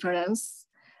different reference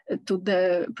to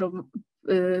the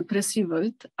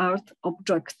perceived art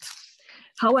object.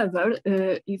 However,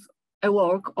 if a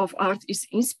work of art is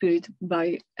inspired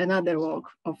by another work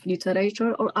of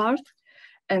literature or art,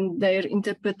 and their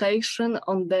interpretation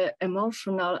on the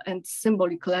emotional and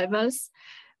symbolic levels,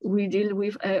 we deal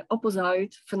with an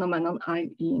opposite phenomenon,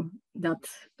 i.e. that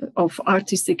of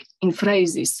artistic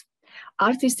ekphrasis.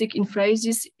 Artistic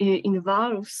ekphrasis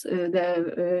involves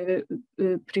the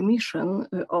permission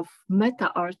of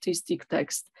meta-artistic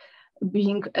text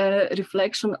being a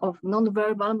reflection of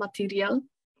non-verbal material,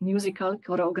 musical,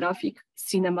 choreographic,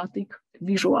 cinematic,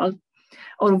 visual,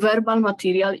 or verbal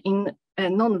material in a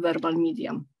non-verbal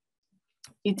medium.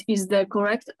 It is the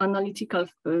correct analytical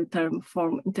term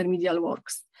for intermediate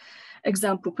works.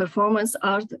 Example, performance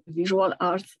art,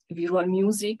 visual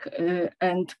music,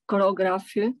 and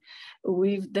choreography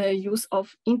with the use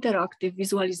of interactive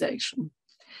visualization.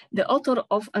 The author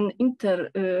of an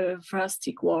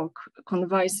interphrastic work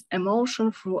conveys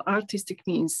emotion through artistic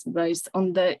means based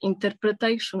on the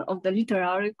interpretation of the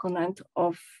literary content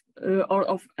of or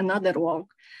of another work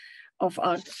of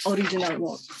art, original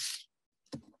work.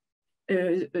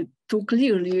 To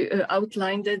clearly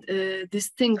outline the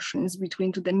distinctions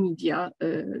between the media,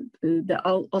 the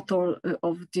author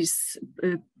of this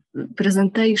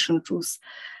presentation chose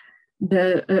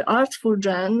the artful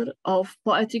genre of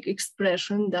poetic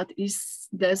expression that is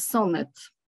the sonnet.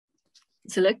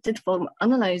 Selected for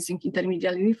analyzing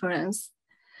intermediate reference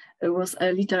was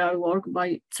a literary work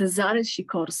by Cezary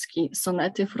Sikorski,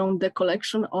 sonety from the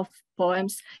collection of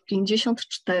poems 54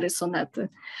 sonety,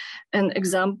 an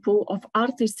example of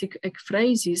artistic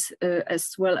ekphrasis,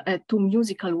 as well as two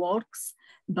musical works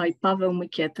by Paweł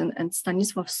Mykieten and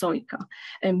Stanisław Sojka,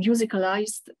 a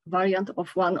musicalized variant of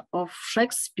one of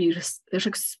Shakespeare's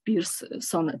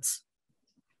sonnets.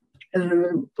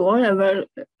 Whatever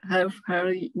have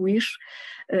her wish,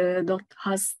 that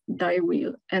has thy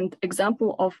will, and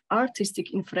example of artistic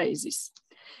ekphrasis.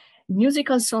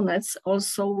 Musical sonnets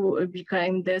also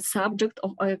became the subject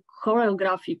of a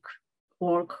choreographic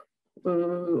work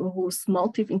whose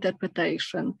motive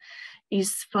interpretation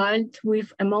is filled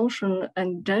with emotion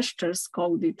and gestures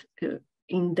coded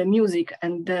in the music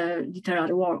and the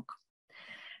literary work.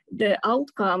 The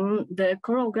outcome, the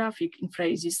choreographic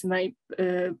ekphrasis may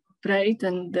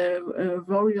and the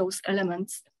various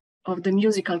elements of the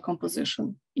musical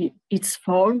composition, its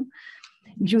form,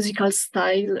 musical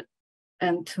style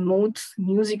and mood,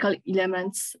 musical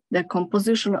elements, the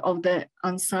composition of the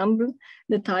ensemble,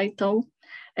 the title,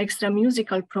 extra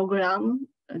musical program,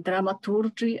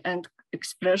 dramaturgy and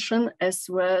expression, as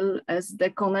well as the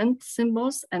content,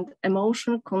 symbols and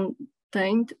emotion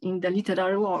contained in the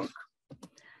literary work.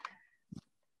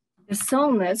 The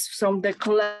sonnets from the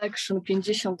collection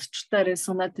 54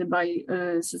 sonety by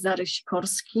Cezary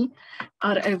Sikorski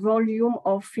are a volume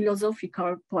of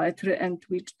philosophical poetry and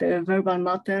which the verbal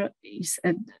matter is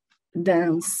a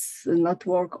dense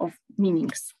network of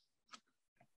meanings.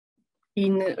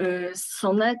 In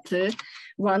sonety,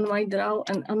 one might draw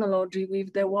an analogy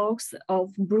with the works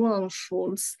of Bruno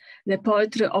Schulz, the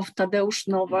poetry of Tadeusz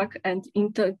Nowak, and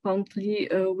interpointly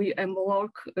with a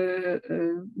work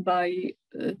by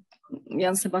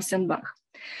Jan Sebastian Bach.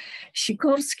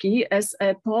 Sikorski, as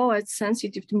a poet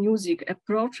sensitive to music,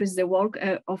 approaches the work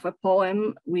of a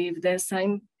poem with the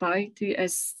same piety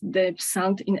as the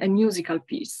sound in a musical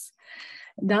piece.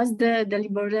 Thus,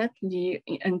 deliberately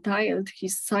entitled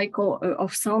his cycle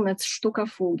of sonnets Sztuka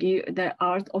fugi, the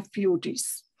art of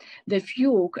fugues. The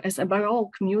fugue as a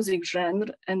Baroque music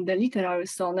genre and the literary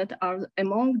sonnet are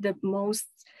among the most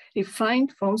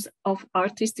refined forms of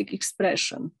artistic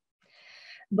expression.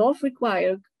 Both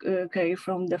require care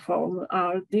from the form,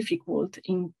 are difficult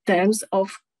in terms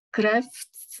of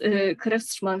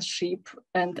craftsmanship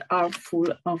and are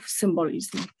full of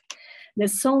symbolism. The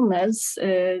sonnets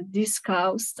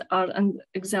discussed are an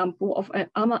example of an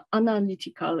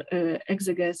analytical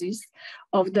exegesis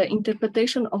of the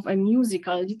interpretation of a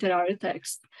musical literary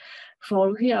text.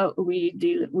 For here we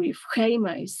deal with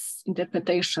Heime's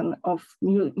interpretation of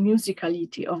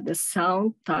musicality of the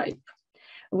sound type,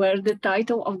 where the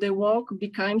title of the work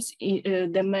becomes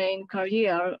the main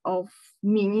carrier of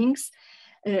meanings,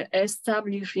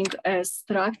 establishing a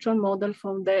structural model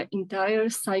for the entire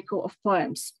cycle of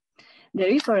poems. The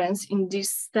reference in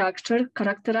this structure,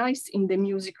 characterized in the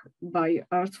music by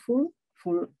artful,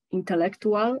 full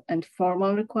intellectual and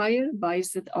formal require,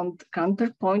 based on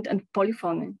counterpoint and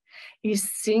polyphony,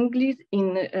 is singled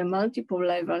in multiple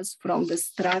levels from the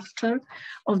structure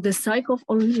of the cycle of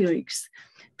all lyrics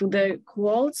to the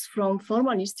quotes from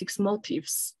formalistic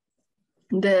motifs.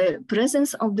 The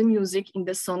presence of the music in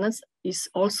the sonnets is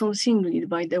also singled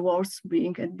by the words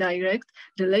being a direct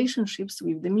relationships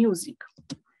with the music.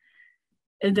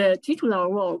 The titular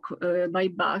work by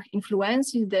Bach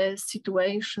influences the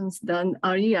situations and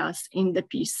areas in the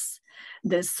piece.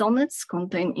 The sonnets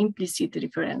contain implicit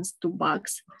reference to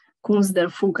Bach's Kunst der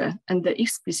Fuge and the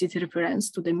explicit reference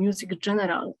to the music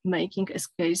general, making a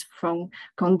case from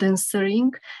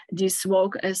considering this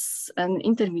work as an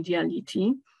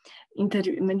intermediately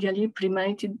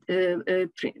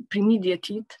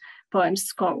premeditated poem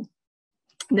score.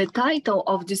 The title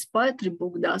of this poetry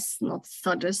book does not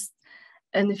suggest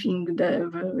anything the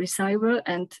receiver,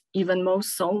 and even more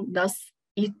so does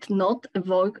it not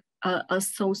evoke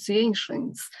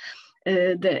associations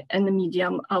the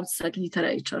medium outside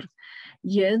literature.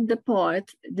 Yet the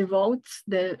poet devotes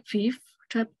the 5th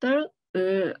chapter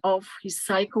of his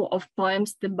cycle of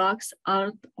poems to Bach's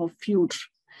art of fugue,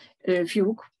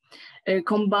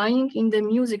 combining in the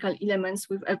musical elements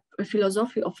with a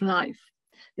philosophy of life.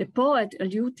 The poet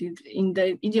alluded in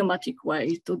the idiomatic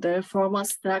way to the formal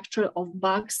structure of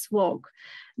Bach's work.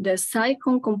 The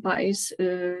cycle comprises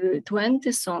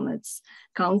 20 sonnets,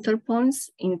 counterpoints,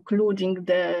 including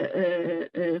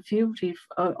the fifth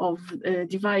of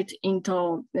divide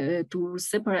into to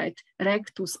separate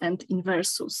rectus and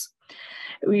inversus,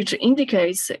 which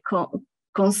indicates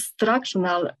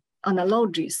constructional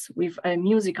analogies with a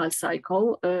musical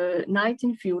cycle,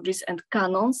 19 fugues and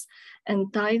canons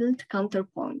entitled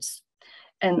counterpoints.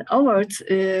 An overt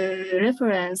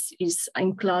reference is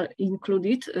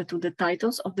included to the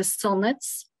titles of the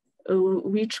sonnets,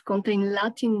 which contain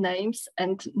Latin names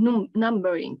and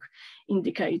numbering,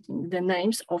 indicating the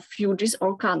names of fugues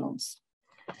or canons.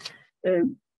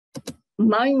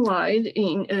 Meanwhile,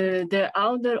 in the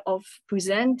order of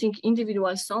presenting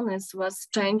individual sonnets was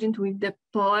changed with the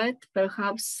poet,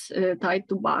 perhaps tied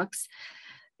to Bach's,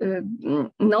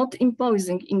 not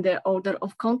imposing in the order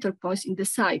of counterpoints in the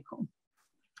cycle.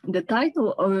 The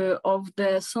title of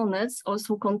the sonnets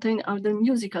also contain other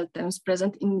musical terms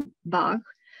present in Bach,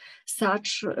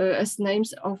 such as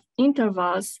names of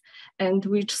intervals and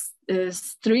which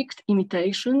strict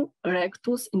imitation,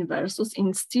 rectus, inversus,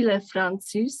 in stile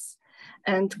Francis,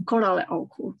 and chorale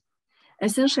occur.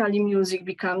 Essentially, music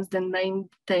becomes the main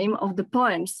theme of the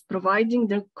poems, providing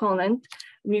the content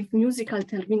with musical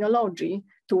terminology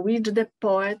to which the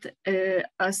poet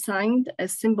assigned a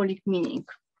symbolic meaning.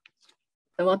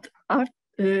 What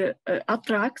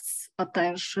attracts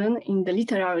attention in the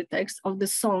literary text of the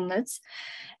sonnets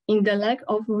in the lack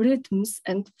of rhythms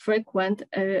and frequent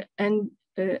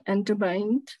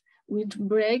interment, which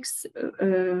breaks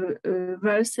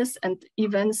verses and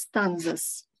even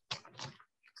stanzas.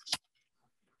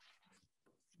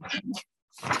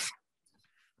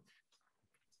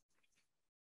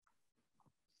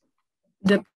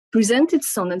 The presented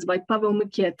sonnets by Paweł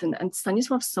Mykietyn and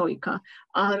Stanisław Sojka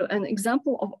are an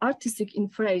example of artistic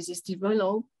phrases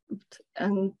developed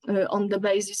and on the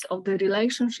basis of the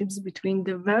relationships between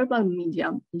the verbal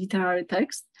medium, literary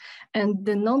text, and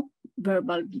the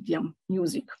non-verbal medium,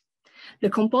 music.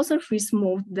 The composer first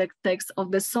moved the text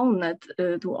of the sonnet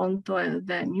onto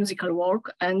the musical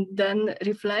work and then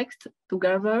reflect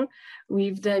together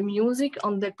with the music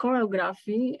on the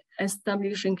choreography,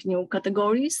 establishing new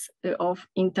categories of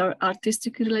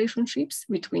inter-artistic relationships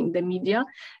between the media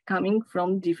coming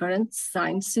from different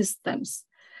sign systems.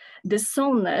 The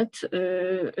sonnet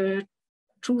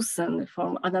chosen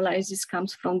for analysis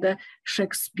comes from the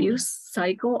Shakespeare's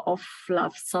cycle of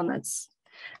love sonnets,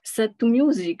 set to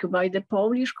music by the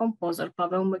Polish composer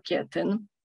Paweł Mykietyn.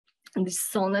 This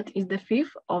sonnet is the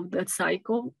fifth of the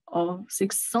cycle of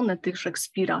 6 sonnets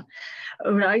Shakespeare,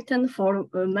 written for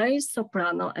male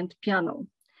soprano and piano.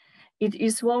 It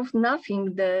is worth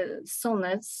noting the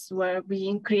sonnets were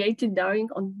being created during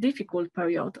a difficult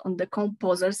period on the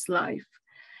composer's life,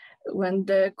 when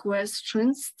the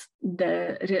questions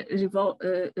the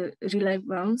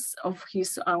relevance of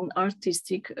his own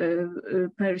artistic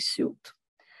pursuit.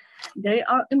 They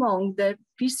are among the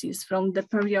pieces from the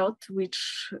period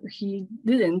which he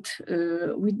didn't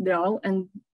withdraw and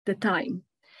the time.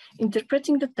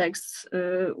 Interpreting the text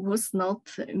was not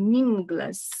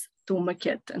meaningless to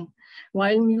Mykietyn.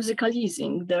 While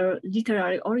musicalizing the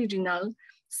literary original,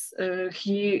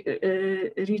 he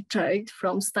retrieved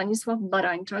from Stanisław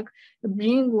Barańczak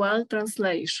bilingual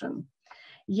translation.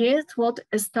 Yet what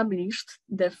established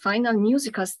the final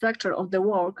musical structure of the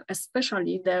work,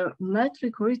 especially the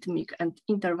metric, rhythmic, and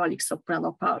intervallic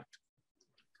soprano part,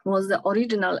 was the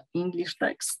original English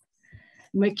text.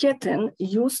 Mykietyn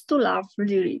used to love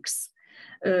lyrics,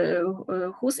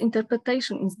 whose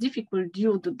interpretation is difficult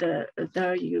due to their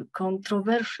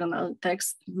controversial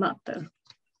text matter.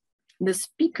 The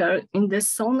speaker in the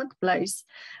sonnet plays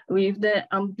with the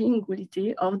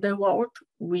ambiguity of the word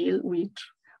will,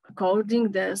 which,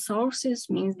 according to the sources,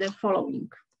 means the following.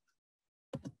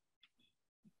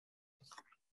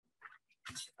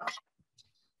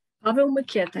 Paweł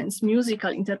Mykietyn's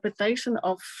musical interpretation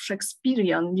of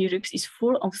Shakespearean lyrics is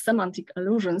full of semantic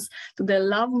allusions to the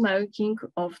love-making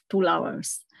of two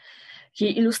lovers. He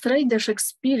illustrates the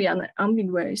Shakespearean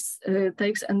ambiguous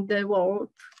text and the word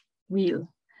will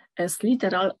as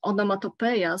literal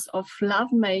onomatopoeias of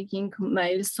love-making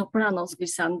male sopranos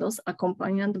glissandos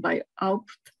accompanied by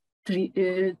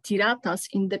tiratas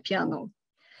in the piano.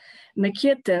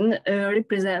 Mykietyn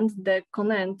represents the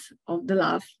content of the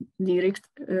love lyric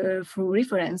through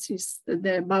references to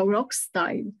the Baroque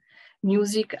style,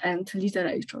 music and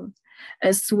literature,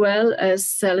 as well as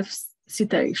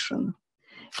self-citation.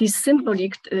 His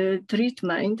symbolic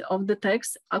treatment of the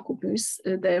text occupies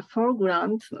the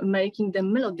foreground, making the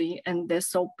melody and the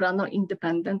soprano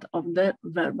independent of the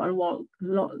verbal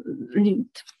lead.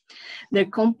 The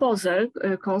composer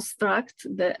constructs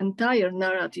the entire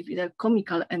narrative in a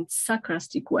comical and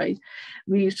sarcastic way,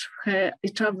 which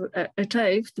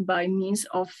achieved by means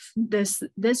of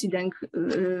descending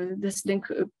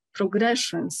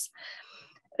progressions,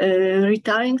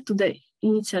 retiring to the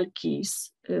initial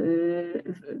keys,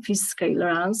 fifth scale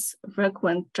runs,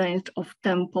 frequent change of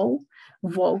tempo,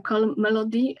 vocal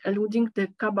melody, alluding to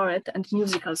cabaret and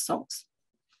musical songs.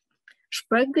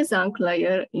 Sprechgesang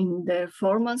layer in the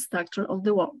formal structure of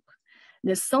the work.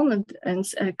 The sonnet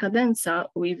ends a cadenza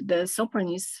with the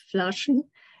sopranist flashing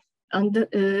and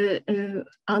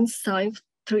unsafe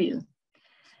trill.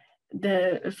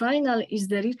 The final is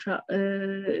the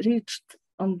reached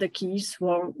on the keys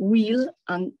for will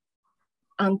and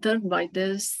entered by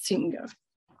the singer.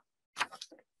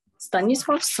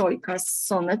 Stanisław Sojka's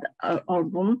sonnet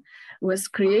album was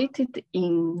created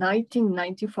in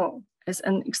 1994 as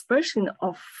an expression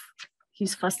of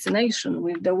his fascination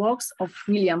with the works of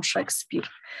William Shakespeare.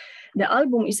 The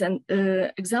album is an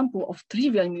example of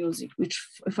trivial music which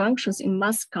functions in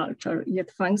mass culture, yet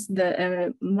finds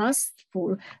the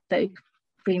masterful take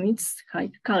permits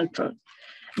high culture.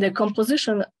 The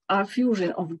composition are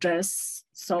fusion of jazz,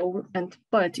 soul, and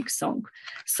poetic song.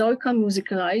 Sojka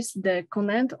musicalized the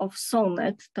content of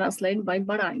sonnet translated by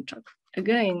Barańczak.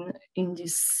 Again, in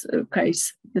this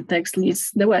case, the text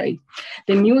leads the way.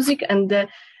 The music and the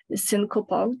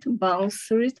syncopate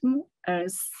bounce rhythm are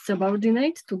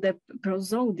subordinate to the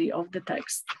prosody of the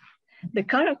text. The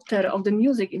character of the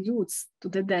music alludes to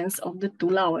the dance of the two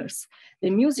lovers. The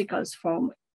musical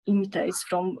form imitates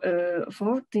from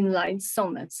 14-line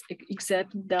sonnets,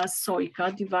 except that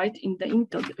Sojka divides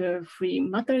into 3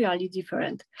 materially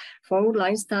different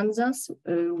 4-line stanzas,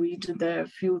 with the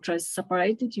futures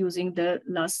separated using the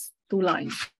last 2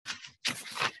 lines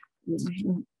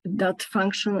that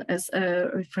function as a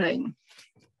refrain.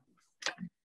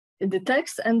 The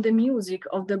text and the music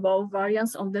of the both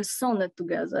variants of the sonnet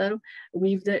together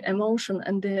with the emotion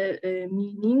and the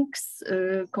meanings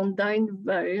combined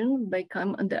variant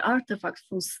become the artifact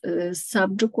for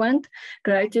subsequent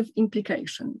creative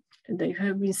implication. They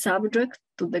have been subject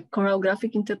to the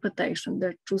choreographic interpretation,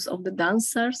 the choice of the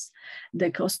dancers,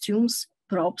 the costumes,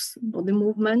 props, body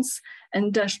movements,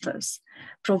 and gestures,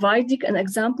 providing an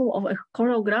example of a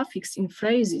choreographics in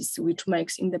phrases, which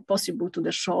makes it possible to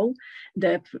the show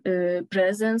the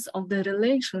presence of the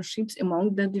relationships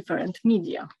among the different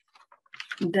media.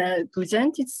 The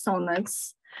presented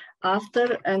sonnets after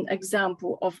an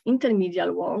example of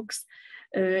intermediate works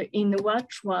in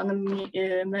which one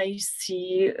may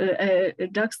see a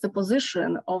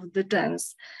juxtaposition of the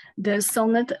genres, the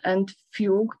sonnet and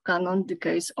fugue canon, the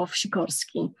case of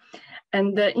Sikorski,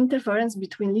 and the interference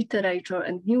between literature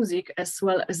and music as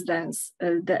well as dance,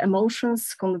 the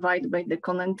emotions conveyed by the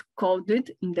content coded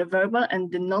in the verbal and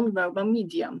the non-verbal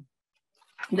medium.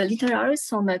 The literary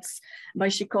sonnets by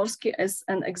Sikorski, as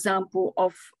an example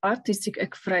of artistic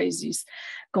ekphrases,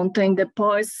 contain the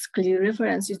poet's clear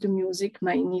references to music,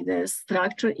 mainly the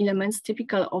structural elements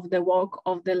typical of the work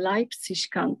of the Leipzig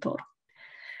cantor.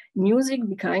 Music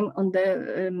became on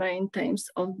the main themes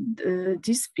of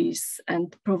this piece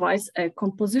and provides a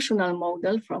compositional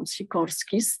model from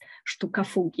Sikorski's Sztuka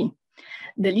fugi.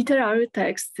 The literary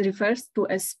text refers to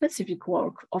a specific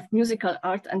work of musical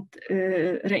art and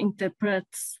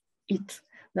reinterprets it,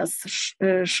 thus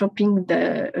shaping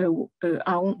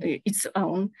its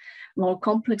own more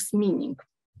complex meaning.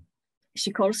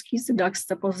 Sikorski's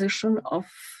juxtaposition of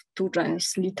two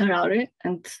genres, literary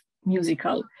and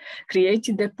musical,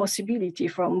 created the possibility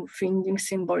from finding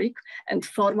symbolic and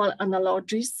formal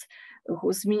analogies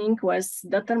whose meaning was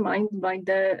determined by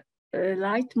the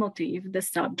leitmotif, the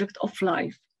subject of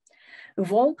life.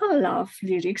 Vocal love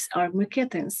lyrics are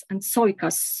Myketens and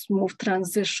Sojka's smooth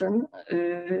transition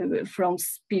from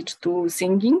speech to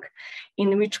singing,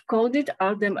 in which coded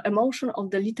are the emotion of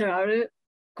the literary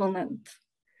content.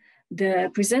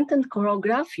 The presented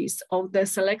choreographies of the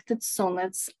selected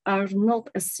sonnets are not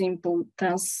a simple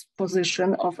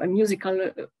transposition of a musical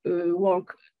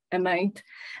work made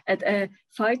at a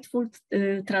fightful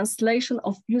translation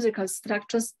of musical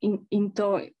structures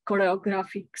into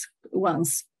choreographic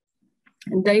ones.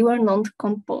 They were not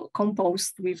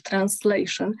composed with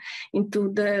translation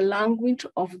into the language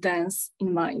of dance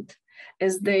in mind,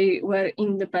 as they were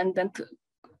independent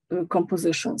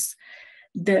compositions.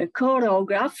 The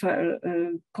choreographer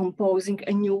composing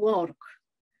a new work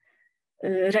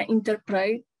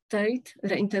reinterpreted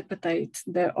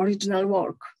the original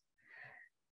work,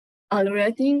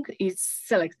 already its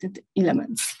selected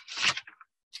elements.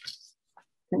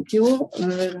 Thank you.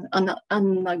 Anna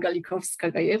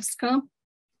Galikowska-Gajewska,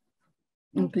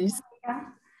 please. Yeah.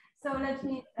 So let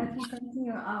me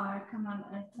continue our common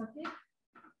topic.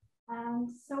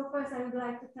 So first I would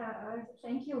like to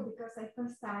thank you because I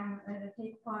first time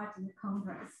take part in the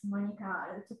congress.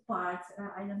 Monica took part,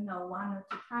 I don't know, 1 or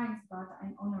 2 times, but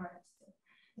I'm honored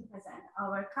to present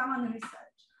our common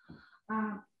research.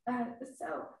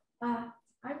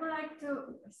 I would like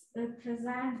to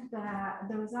present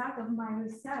the result of my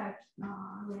research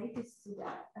related to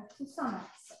the 2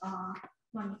 sonnets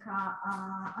Monica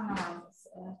analyzes.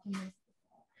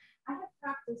 I have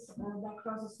practiced the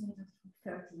process method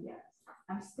for 30 years.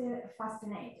 I'm still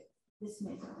fascinated with this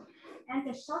method. And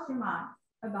a short remark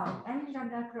about Émile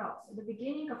Jacques Dalcroze at the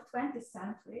beginning of 20th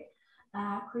century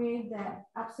created the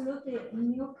absolutely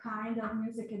new kind of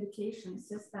music education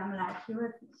system like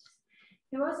eurythmics.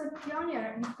 He was a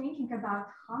pioneer in thinking about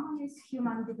harmonious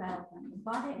human development,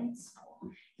 body and soul.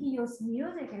 He used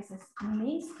music as a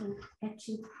means to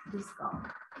achieve this goal.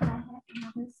 Can I have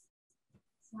another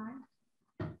slide?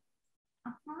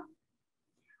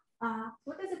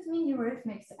 What does it mean,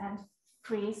 eurythmics and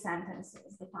free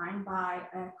sentences defined by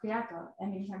creator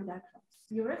Émile Jacques Dalcroze?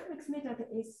 Eurythmics method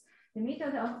is the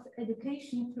method of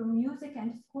education through music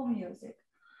and for music.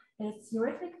 Its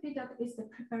eurythmic method is the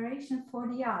preparation for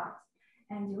the art.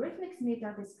 And the eurythmics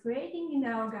method is creating in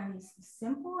the organism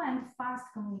simple and fast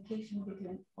communication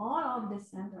between all of the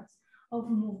centers of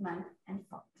movement and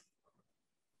thought.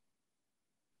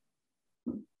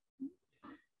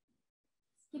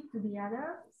 Skip to the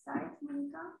other side,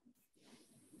 Monica.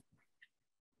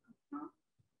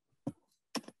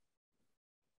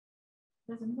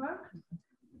 Doesn't work.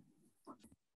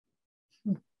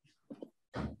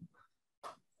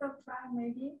 So try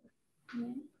maybe.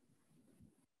 Yeah.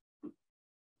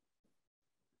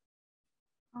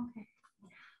 Okay.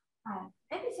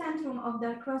 Epicentrum of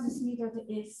Dalcroze's method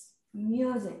is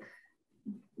music.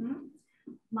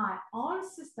 My whole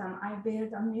system I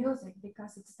built on music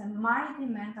because it's the mighty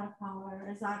mental power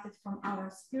resulted from our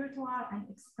spiritual and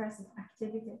expressive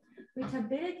activity, which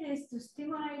ability is to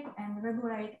stimulate and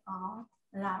regulate our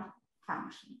life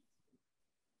function.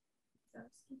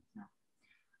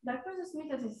 Dalcroze's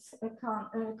method is,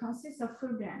 consists of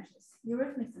 3 branches: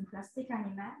 eurythmics and plastic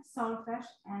anime, solfège,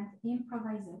 and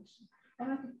improvisation. I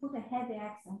want to put a heavy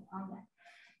accent on the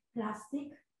plastic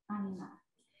animal.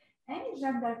 Émile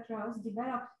Jacques Dalcroze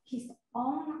developed his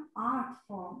own art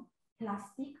form,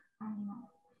 plastic animal.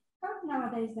 Called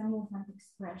nowadays the movement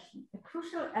expression, a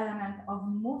crucial element of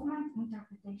movement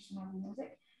interpretation of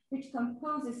music, which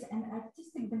composes an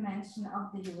artistic dimension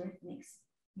of the eurythmics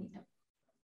method.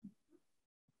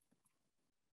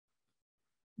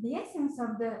 The essence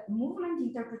of the movement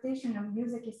interpretation of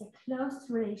music is a close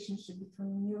relationship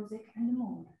between music and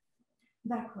movement.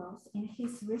 Dalcroze, in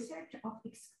his research of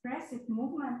expressive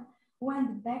movement,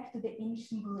 went back to the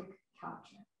ancient Greek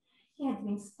culture. He had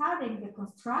been studying the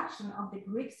construction of the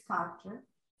Greek sculpture,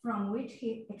 from which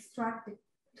he extracted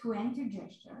 20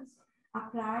 gestures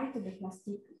applied to the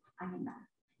plastic animal.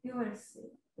 You will see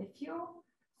a few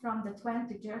from the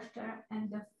 20 gestures,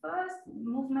 and the first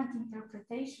movement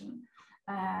interpretation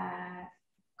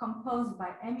composed by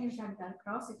Émile Jacques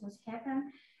Dalcroze. It was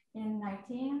happened in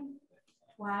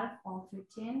 1912 or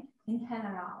 13 in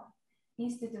Hellerau,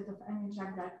 Institute of Émile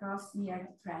Jacques Dalcroze near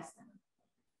Dresden.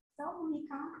 So,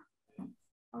 Monica,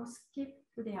 I'll skip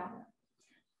to the other.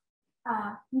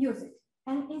 Music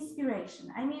and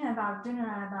inspiration. I mean about the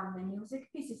music,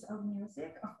 pieces of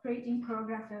music, of creating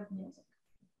choreography of music.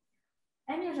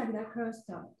 Émile Jacques Dalcroze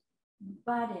taught,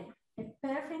 body, a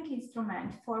perfect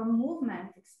instrument for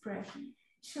movement expression,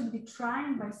 should be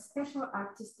trained by special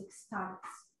artistic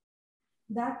studies.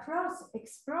 Dalcroze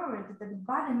explored that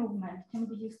body movement can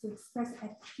be used to express a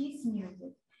piece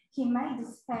music. He made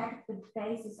this fact the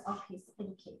basis of his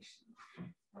education.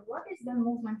 What is the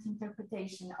movement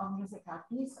interpretation of musical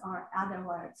piece, or other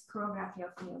words, choreography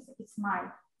of music? It's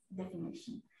my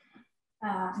definition.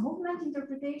 Movement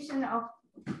interpretation of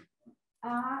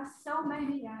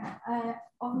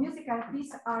of musical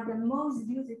pieces are the most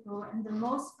beautiful and the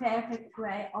most perfect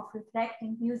way of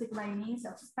reflecting music by means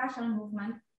of special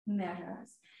movement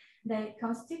measures. They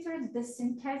constitute the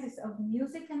synthesis of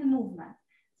music and movement,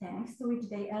 thanks to which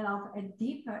they allow a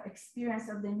deeper experience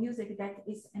of the music that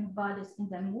is embodied in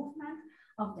the movement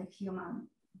of the human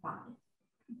body.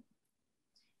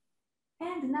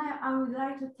 And now I would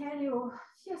like to tell you a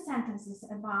few sentences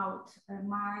about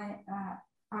my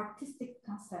artistic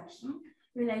conception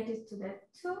related to the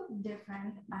two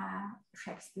different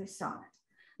Shakespeare sonnets.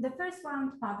 The first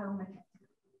one, Paweł Mecheta.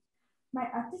 My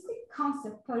artistic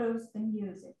concept follows the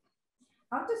music.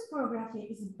 Artist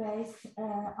choreography is based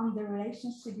on the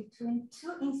relationship between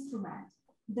two instruments,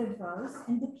 the voice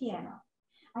and the piano.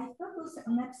 I focus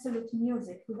on absolute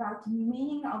music without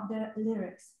meaning of the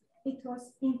lyrics. It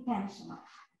was intentional.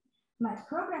 My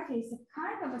choreography is a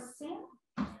kind of a scene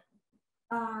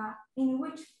in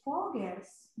which four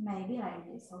girls, maybe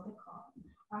ladies of the court,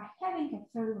 are having a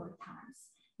favorable times.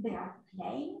 They are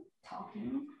playing,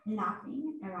 talking,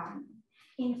 laughing, around.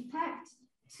 In fact,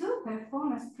 two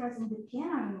performers present the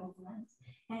piano in movement,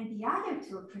 and the other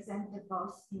two present the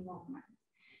voice in movement.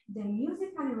 The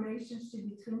musical relationship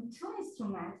between two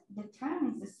instruments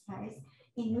determines the space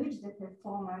in which the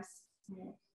performers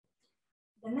move.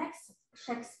 The next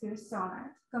Shakespeare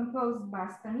sonnet, composed by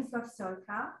Stanisław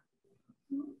Solka.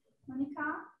 Monica,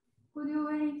 would you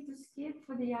willing to skip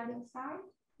for the other side?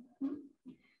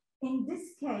 In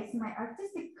this case, my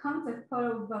artistic concept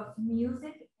followed both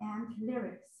music and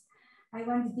lyrics. I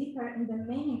went deeper in the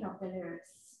meaning of the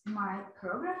lyrics. My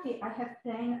choreography I have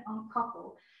played on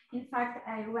couple. In fact,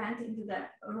 I went into the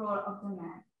role of the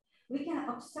man. We can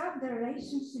observe the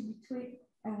relationship between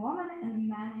a woman and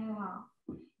a man in love.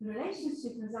 The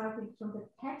relationship resulting from the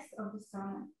text of the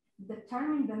sonnet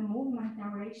determine the movement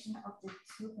narration of the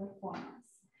two performers.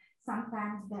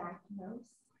 Sometimes they are close,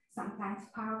 sometimes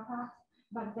far apart,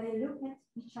 but they look at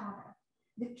each other.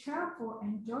 The cheerful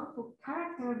and joyful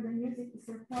character of the music is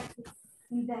reflected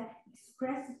in the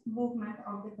expressive movement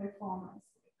of the performers,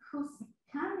 whose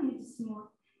calming smooth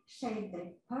shape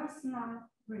their personal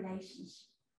relationship.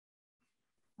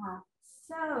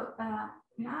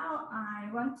 Now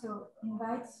I want to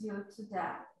invite you to the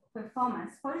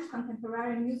performance, Polish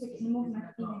Contemporary Music in Movement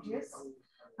Images.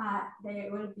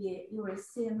 You will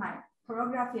see my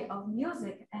choreography of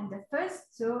music, and the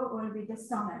first two will be the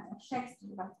sonnet of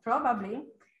Shakespeare, but probably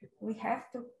we have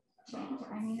to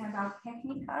change, about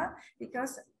technical,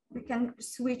 because we can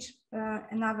switch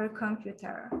another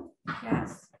computer.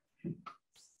 Yes. Would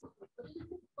it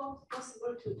be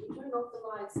possible to turn off the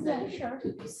lights? Yeah, sure.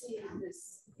 To see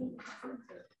this.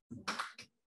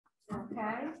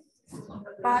 Okay.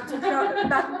 But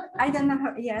I don't know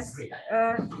how, yes.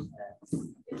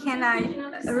 Can I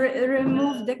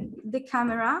remove the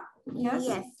camera? Yes.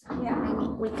 Yes. Yeah.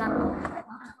 We can.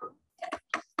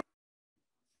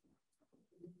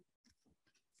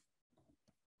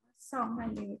 So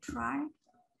maybe we try.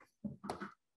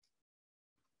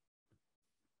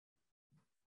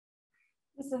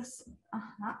 This is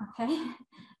okay.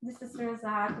 This is the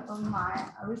result of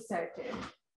my research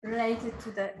related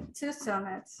to the two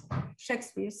sonnets,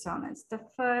 Shakespeare sonnets. The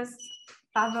first,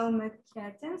 Paweł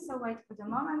Mykietin, so wait for the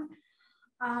moment.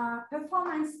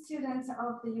 Performance students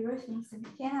of the European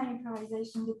Piano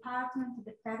Improvisation Department at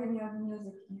the Academy of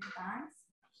Music in France.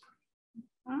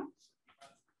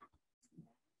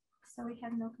 So we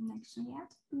have no connection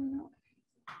yet? No.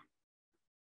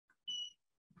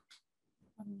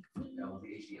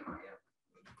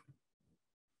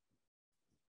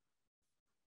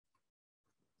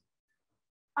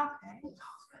 Okay.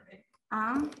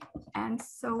 And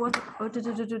so what?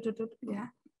 Yeah,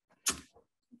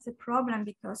 it's a problem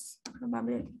because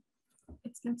probably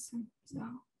it's not so.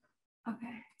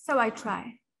 Okay. So I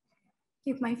try.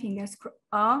 Keep my fingers crossed.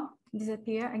 Oh,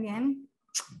 disappear again.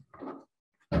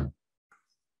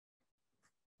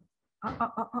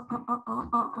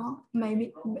 Oh.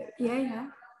 Maybe. Yeah.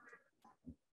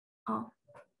 Oh,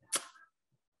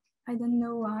 I don't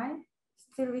know why.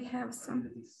 Still, we have some.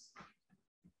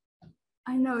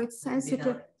 I know it's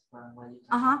sensitive. Moment.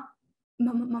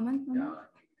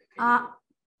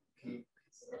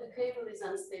 The cable is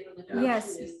unstable.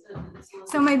 Yes.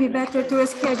 So maybe better to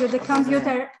reschedule the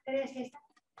computer.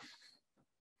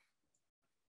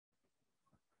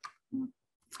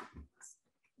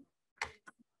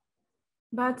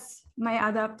 But my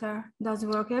adapter does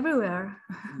work everywhere.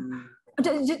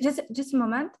 Just a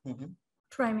moment.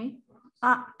 Try me.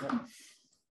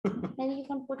 Maybe you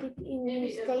can put it in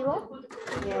this table.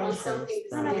 Yes.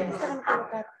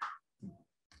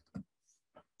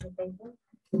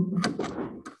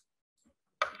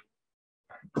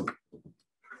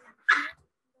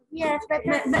 Yes,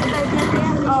 better.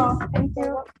 Oh, thank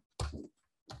you.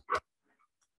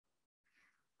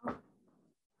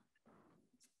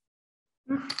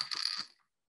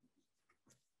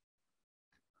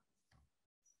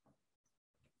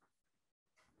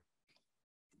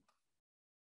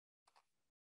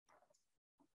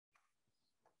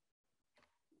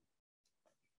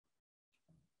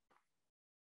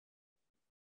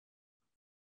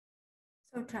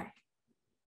 So try.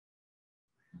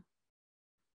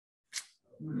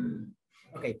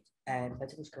 Okay,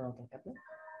 vaig a buscar un altre cable.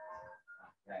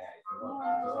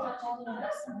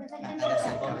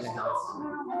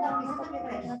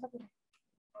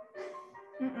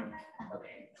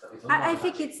 I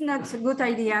think it's not a good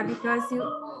idea because you.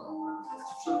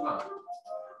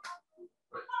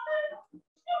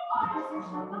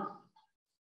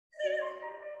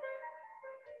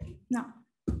 No.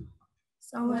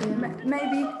 So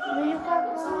maybe. Do you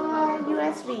have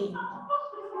USB?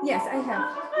 Yes, I have.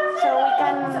 So we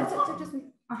can.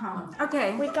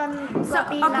 Okay. We can.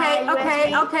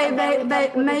 Okay.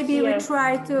 Maybe we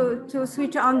try to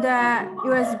switch on the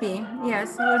USB.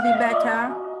 Yes, it will be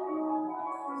better.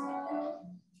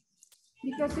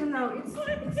 Because you know it's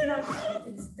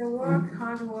the work,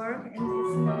 hard work, and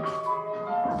it's not.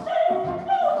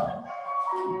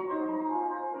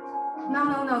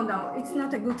 No. It's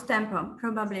not a good tempo,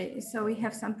 probably. So we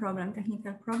have some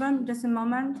technical problem. Just a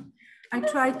moment. I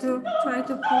try to put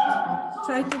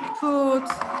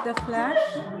the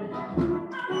flash.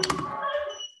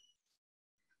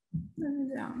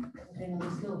 Down.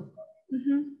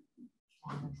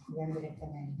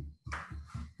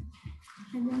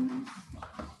 I don't know.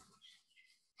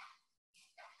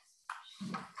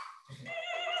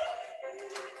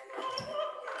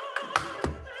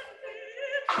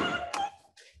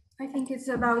 I think it's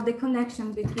about the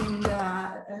connection between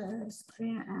the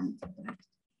screen and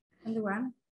the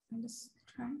one. Let's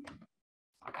try. I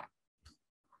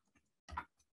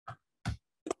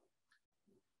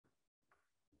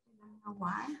don't know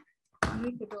why. 1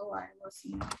 week ago, I was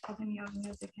in the Academy of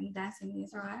Music and Dance in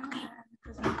Israel.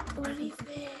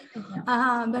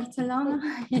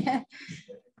 Barcelona. Yeah.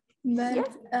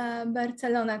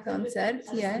 Barcelona concert.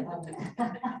 Yeah.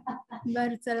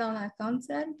 Barcelona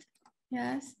concert.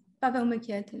 Yes. Paweł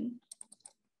Mykietin.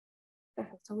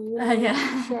 Perfect. So we will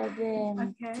share the.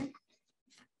 Okay.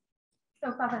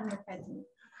 So Paweł Mykietin.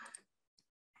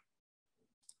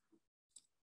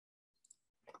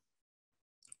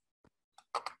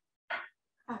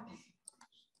 Okay.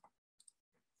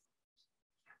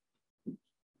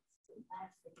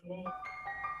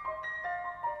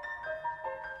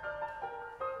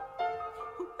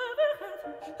 Whoever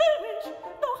hath a wish,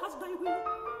 thou hast thy will,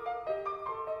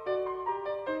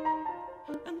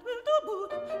 and will do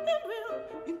good, and will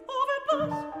in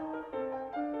overpass.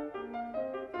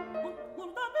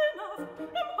 More than enough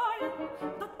am I,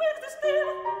 that makes the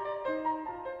still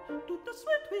to the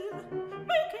sweet will,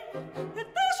 making a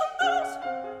dash of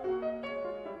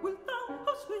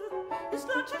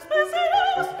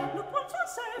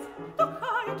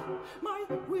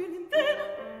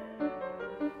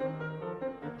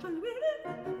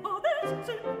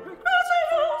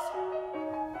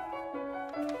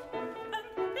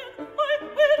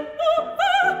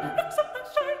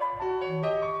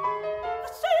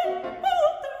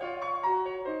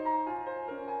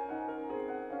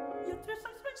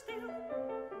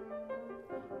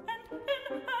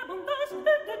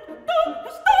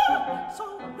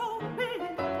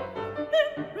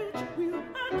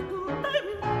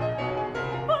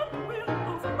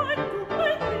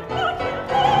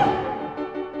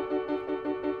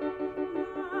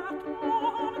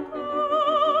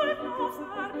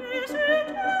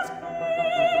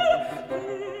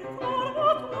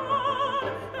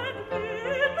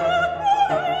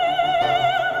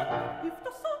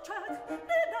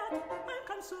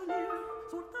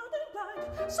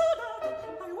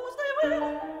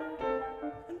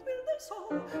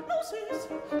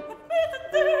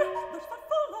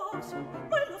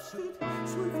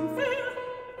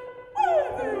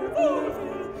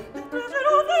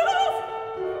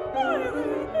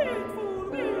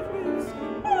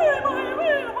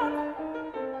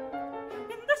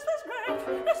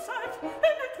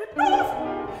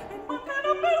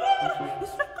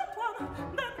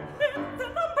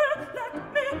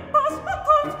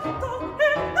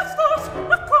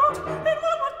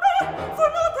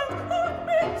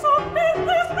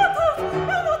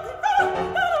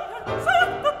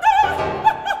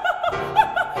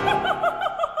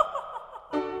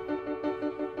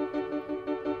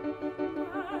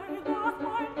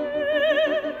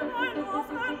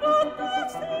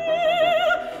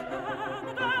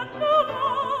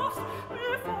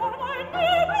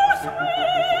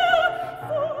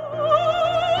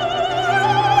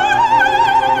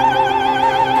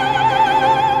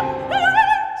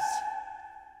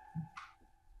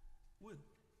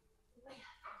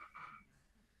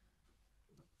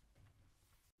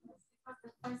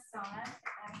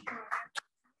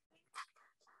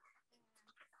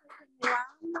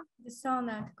The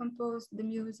sonnet composed the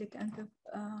music and the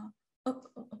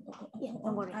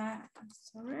don't worry.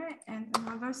 Sorry, and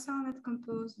another sonnet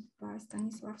composed by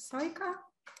Stanisław Sojka.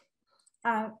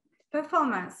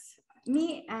 Performance,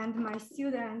 me and my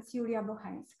student Julia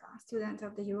Bocheńska, student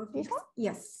of the European.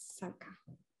 Yes, Sojka.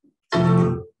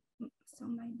 So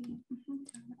maybe.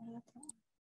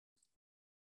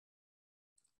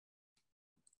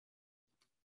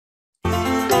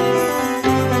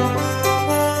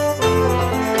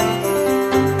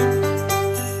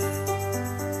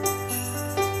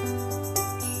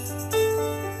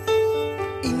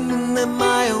 Inne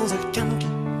mają zachcianki,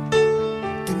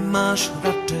 ty masz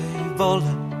raczej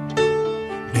wolę.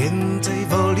 Więcej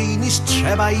woli niż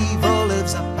trzeba i wolę w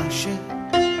zapasie.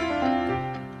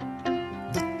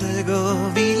 Do tego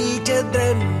wilcie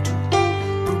dręczy,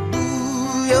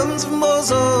 próbując w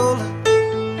mozole.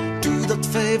 Czy do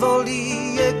twej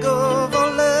woli jego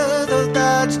wolę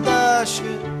dodać da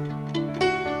się?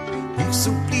 Niech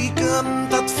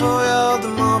suplikanta twoja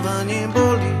odmowa nie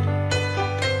boli.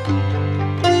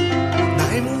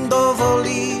 Daj mu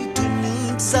dowoli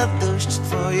czynić zadość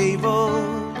twojej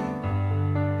woli.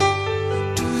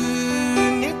 Czy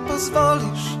nie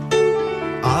pozwolisz,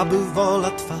 aby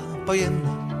wola twa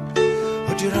pojemna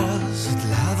choć raz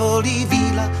dla woli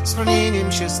wila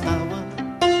schronieniem się stała?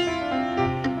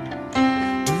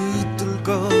 Czy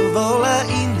tylko wola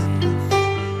innych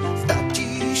zda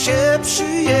ci się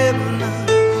przyjemna,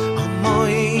 a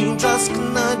mojej blask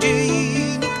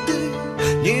nadziei nigdy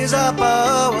nie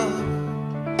zapała?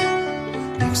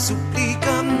 Niech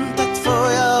suplikanta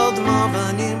twoja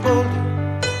odmowa nie boli.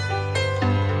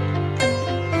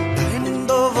 Daj mu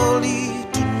dowoli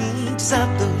czynić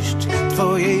zadość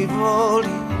twojej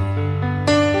woli.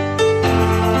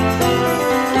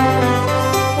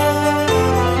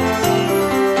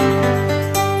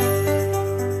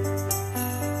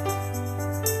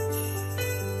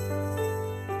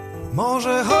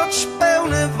 Może choć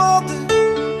pełne wody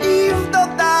i w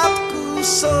dodatku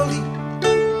soli,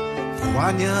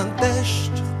 wchłania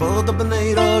deszcz w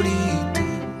podobnej roli ty,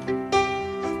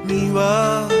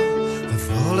 miła, we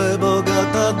wolę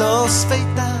bogata do swej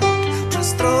tak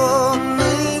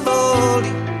przestronnej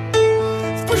woli.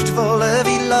 Wpuść wolę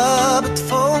wila, by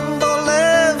twą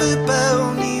wolę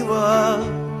wypełniła.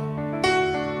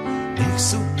 Niech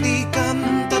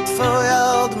suplikanta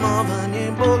twoja odmowa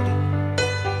nie boli.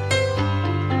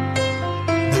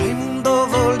 Daj mu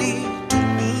dowoli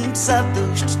czynić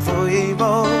zadość twojej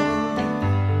woli.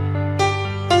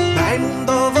 Daj mu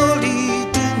dowoli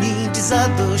czynić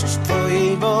zadość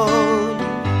twojej woli.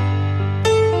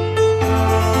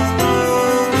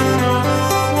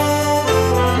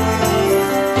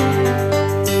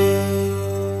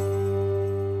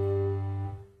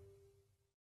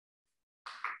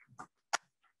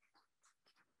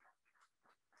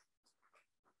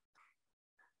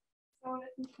 So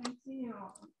let me continue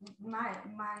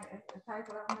the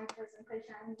title of my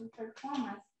presentation and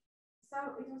performance. So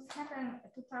it was happened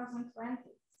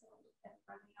 2020. So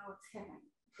everybody knows it's happened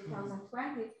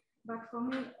 2020. But for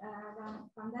me, the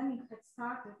pandemic had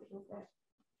started, it was a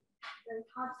very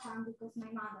hard time because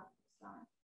my mother died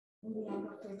in the end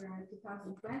of February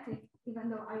 2020, even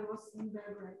though I was in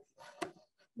Belgrade.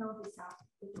 No visa.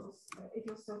 It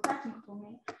was so touching for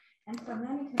me. And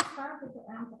pandemic had started,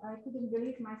 and I couldn't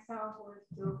believe myself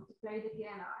to play the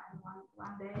piano. And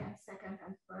one day, and second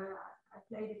and third, I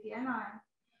played the piano, and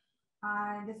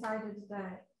I decided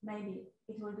that maybe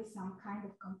it will be some kind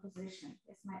of composition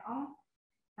as my own.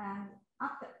 And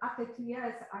after 2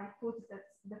 years, I put that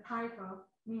the title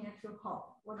Miniature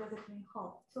Hope. What does it mean,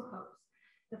 hope? Two hopes.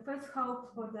 The first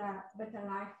hope for the better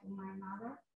life for my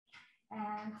mother,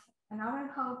 and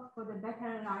another hope for the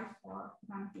better life for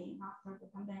human being after the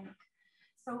pandemic.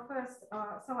 So first,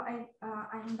 I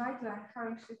invite you, I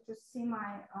encourage you to see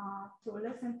to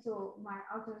listen to my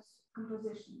author's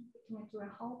composition,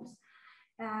 Miniature Hopes,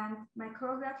 and my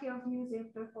choreography of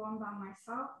music performed by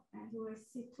myself, and you will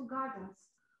see two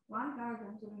gardens, one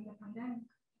garden during the pandemic,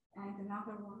 and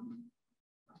another one,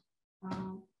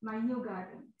 my new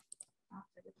garden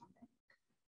after the pandemic.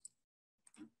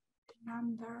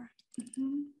 Number.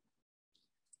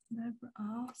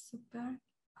 Oh, super.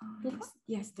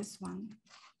 Yes, this one.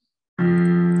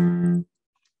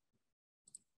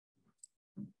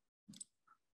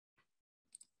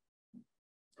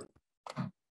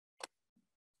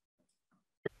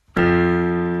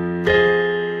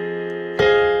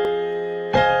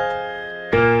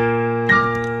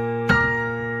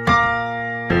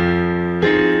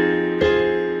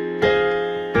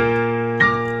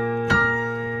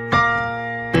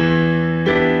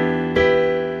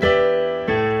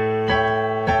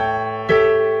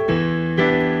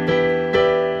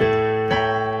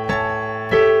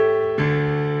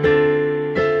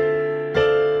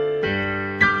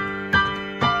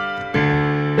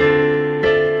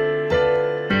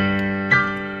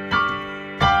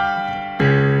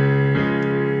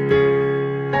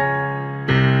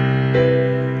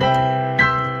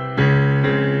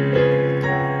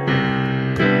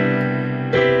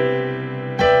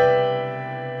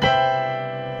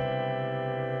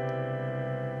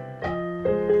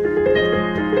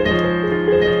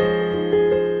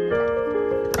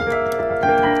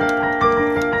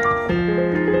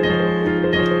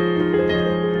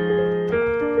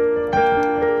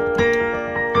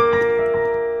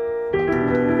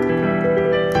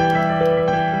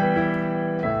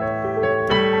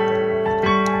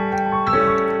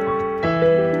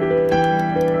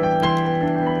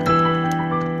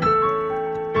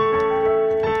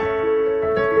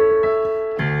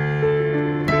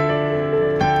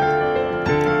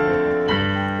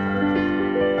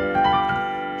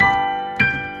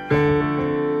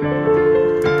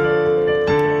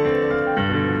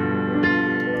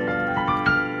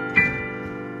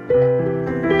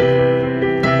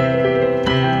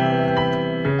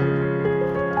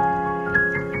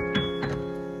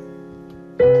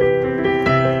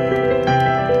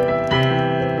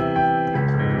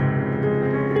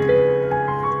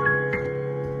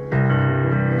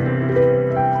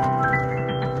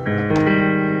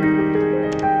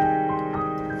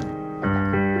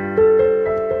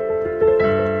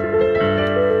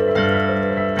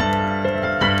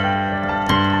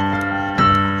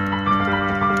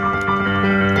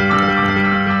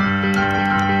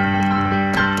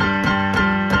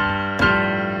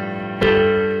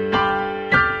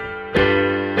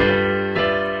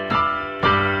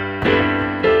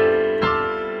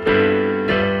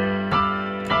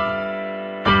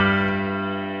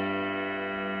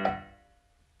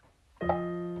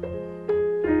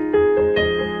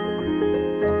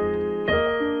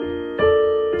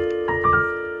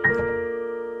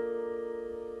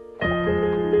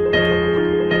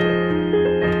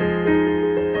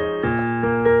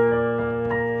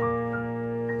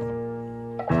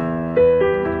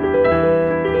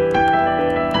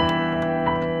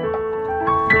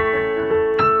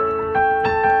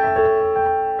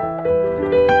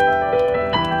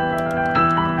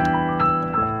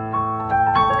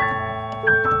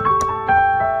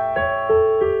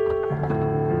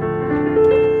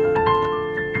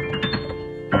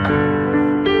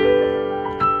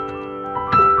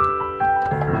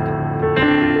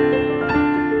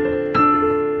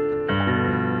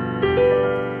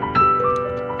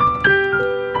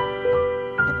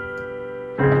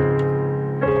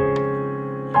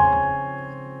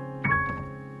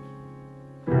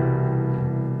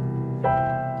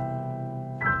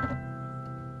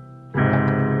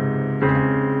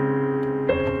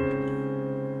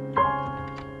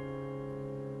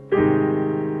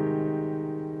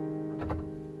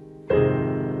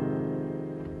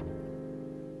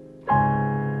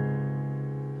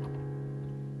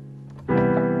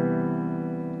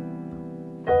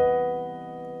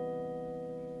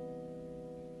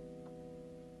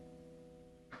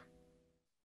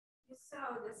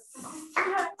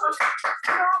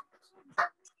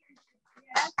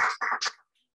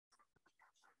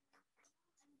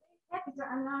 Happy to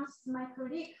announce my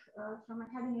colleague from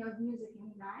Academy of Music in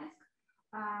Gdańsk,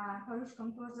 Polish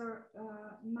composer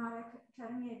Marek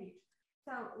Czerniewicz.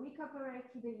 So we cooperate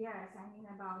through the years,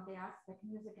 about the aspect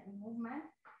music and movement.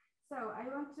 So I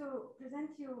want to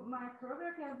present you my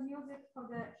choreography of music for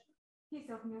the piece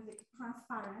of music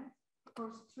Transparent for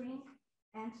string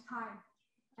and time,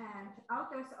 and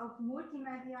authors of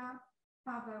multimedia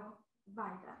Paweł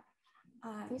Wajda.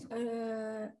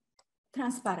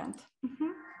 Transparent.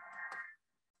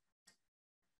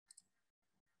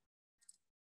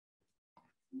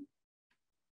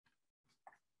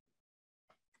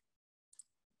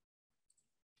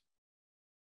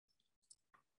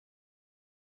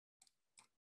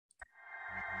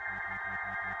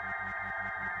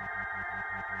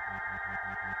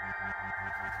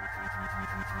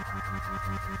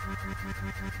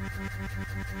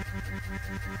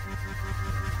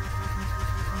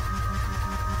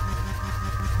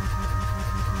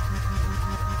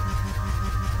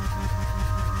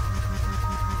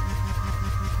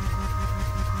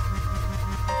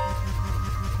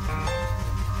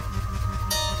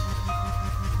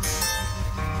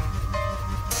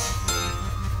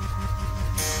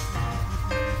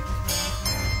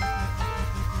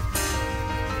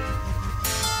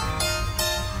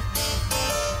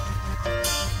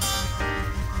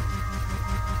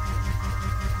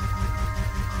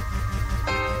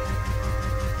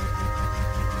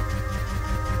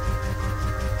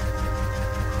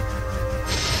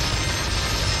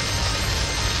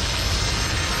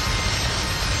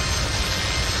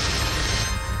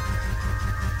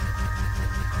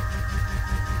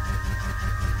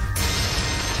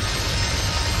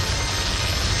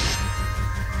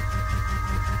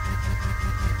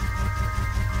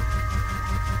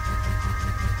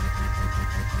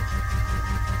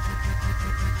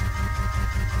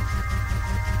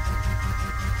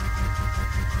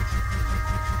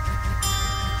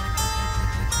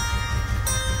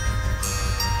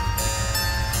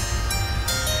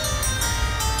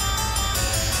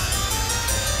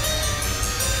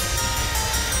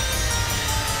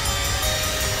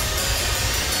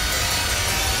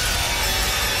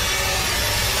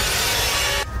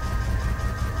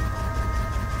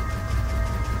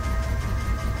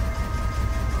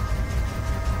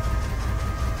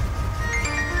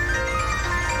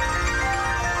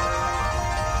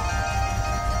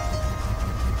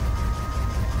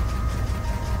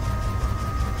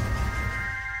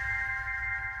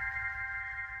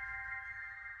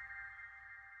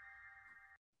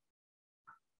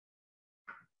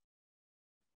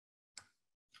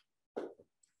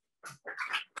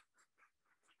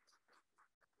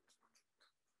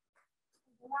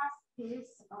 Last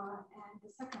piece and the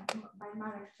second by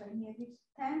Marek Czerniewicz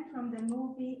came from the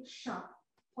movie Shop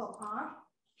for art,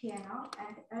 piano,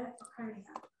 and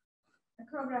ocarina. A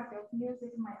choreography of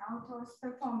music, my author's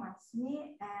performance,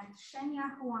 me and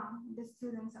Shenya Huang, the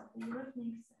students of the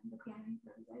Rhythmics and the Piano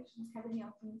Improvisation Academy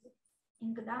of Music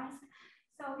in Gdańsk.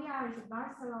 So we are in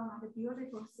Barcelona, the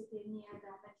beautiful city near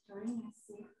the Mediterranean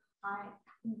Sea. I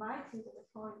invite you to the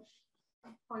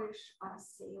Polish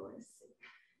Sea, you will see.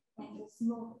 And it's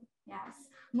movie, yes.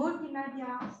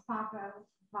 Multimedia Paweł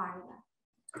Wajda.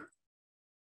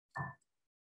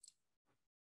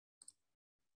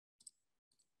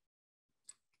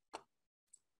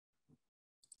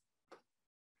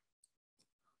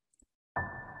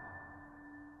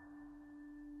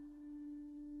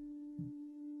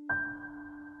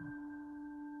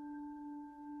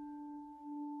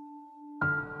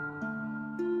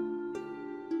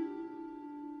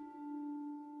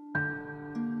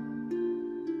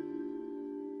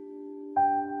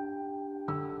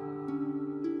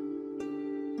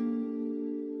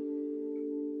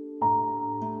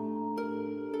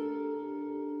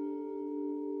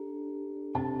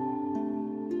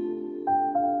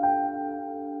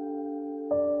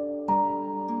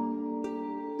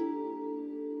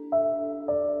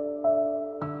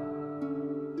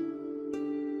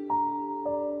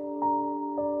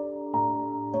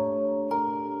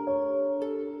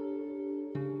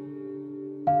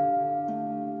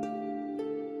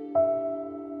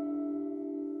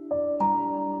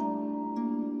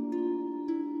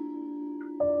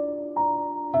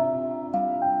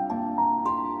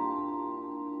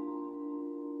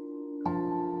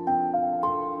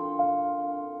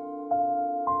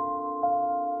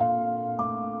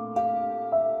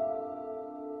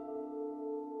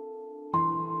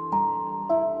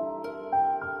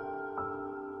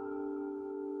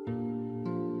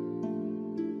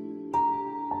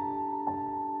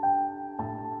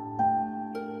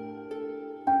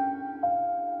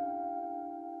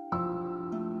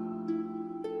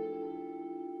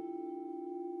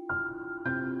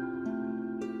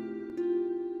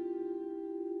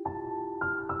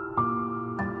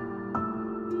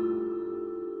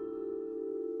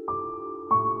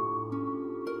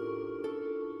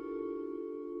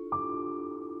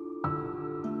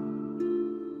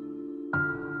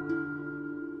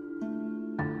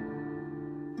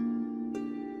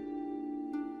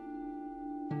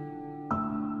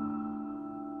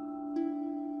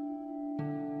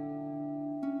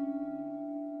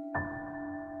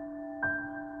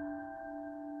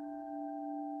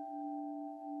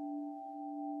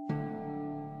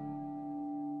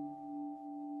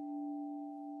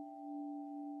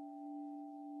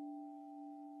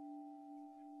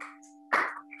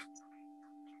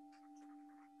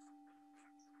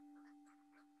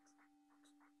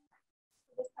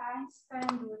 time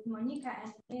spent with Monica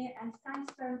and time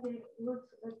spent with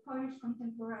Polish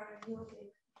contemporary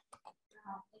music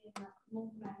in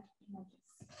movement images.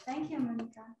 Thank you,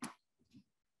 Monica.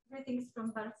 Greetings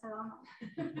from Barcelona.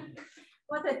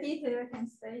 What a pity you can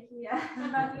stay here,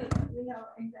 but we know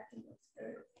exactly the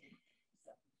spirit.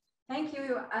 So, thank you.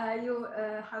 You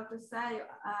how to say,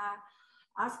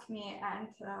 ask me and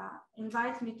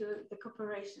invite me to the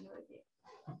cooperation with you.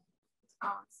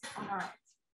 It's all right.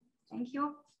 Thank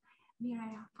you,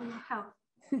 Miraya, for your help.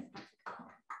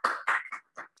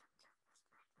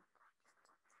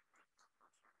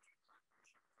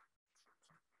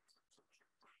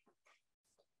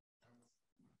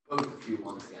 Both of you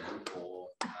once again for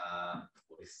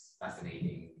this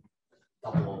fascinating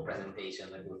double presentation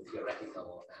that was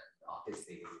theoretical and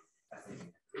artistic.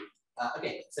 Fascinating.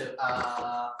 Okay, so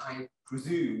I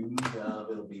presume there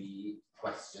will be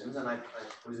questions, and I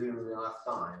presume we'll have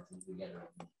time since we get it.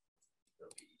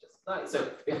 Just right. So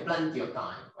we have plenty of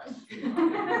time for questions.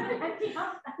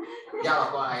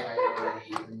 Yeah, well, I already.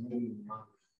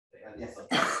 Yes.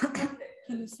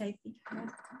 Can you say it?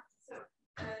 So,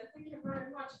 thank you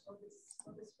very much for this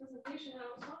presentation. I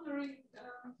was wondering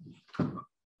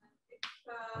if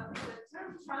the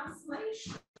term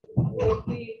translation would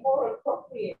be more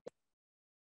appropriate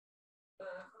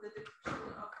for the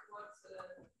description of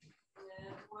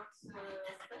what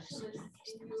specialists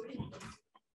in your industry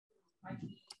might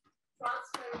be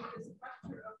transferring the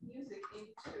structure of music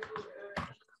into the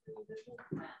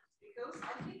movement, because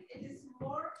I think it is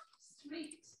more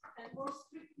strict and more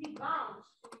strictly bound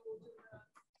to the work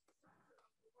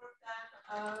than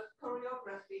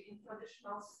choreography in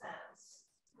traditional sense.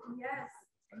 Yes,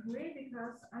 agree,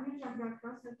 because Amisha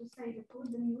Garkowska to say to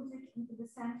put the music into the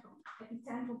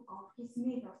epicentrum of his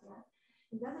method. Yes?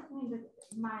 It doesn't mean that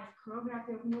my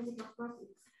choreography of music, of course,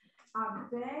 it's a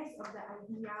base of the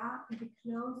idea to be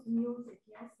closed music.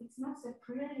 Yes, it's not a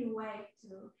pretty way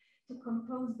to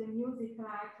compose the music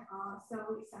like so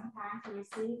we sometimes we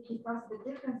see, because the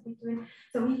difference between,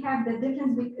 so we have the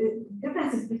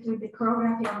differences between the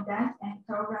choreography of dance and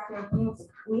choreography of music.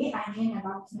 I mean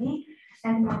about me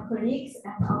and my colleagues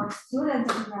and our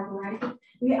students who graduated,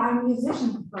 we are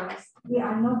musicians first. We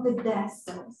are not the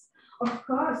dancers. Of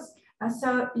course,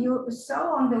 so you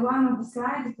saw on the one of the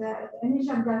slides that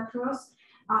Amisha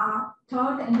Garkowska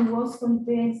thought and was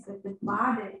convinced that the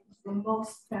body is the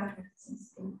most perfect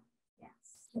system.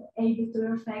 Able to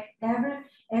reflect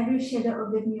every shadow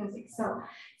of the music.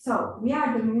 So we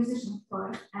are the musicians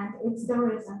first, and it's the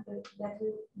reason that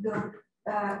we go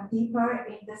deeper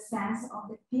in the sense of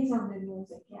the piece of the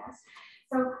music. Yes.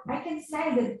 So I can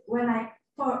say that when I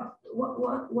thought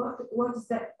what is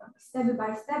the step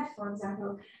by step, for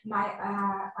example, my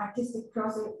artistic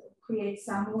process creates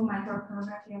some movement or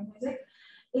choreography of music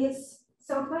is,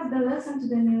 so first the listen to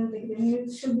the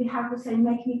music should be, how to say,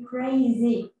 make me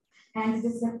crazy. And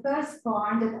this is the first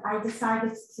point that I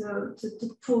decided to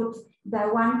put the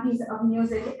one piece of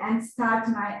music and start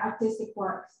my artistic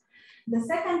works. The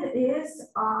second is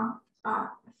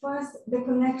first the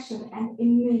connection and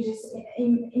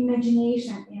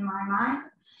imagination in my mind.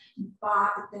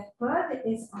 But the third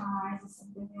is analysis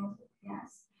of the music.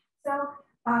 Yes.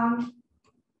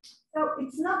 So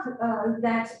it's not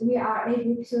that we are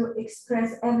able to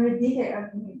express every detail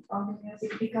of the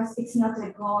music, because it's not a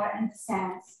goal and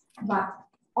sense. But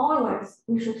always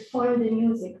we should follow the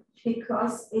music,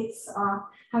 because it's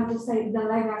how to say, the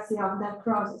legacy of the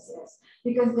processes.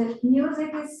 Because the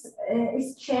music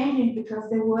is changing, because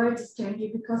the world is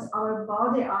changing, because our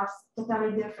body are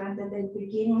totally different than the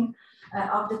beginning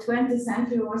of the 20th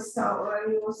century. You saw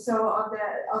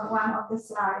on one of the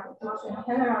slides. It was in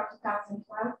February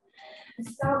 2012.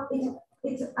 So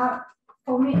it's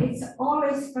for me, it's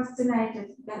always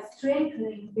fascinated that string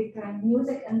link between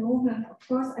music and movement. Of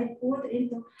course, I put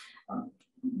into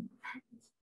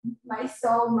my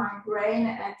soul, my brain,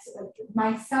 and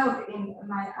myself in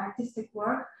my artistic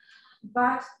work.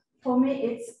 But for me,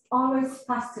 it's always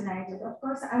fascinated. Of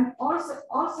course, I'm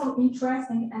also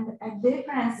interested in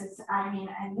differences. I mean,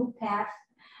 a new path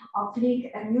of link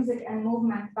and music and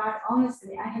movement. But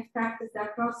honestly, I have practiced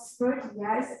across 30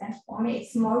 years, and for me,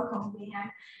 it's more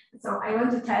convenient. So I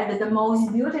want to tell that the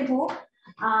most beautiful.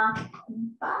 But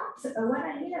when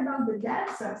I hear about the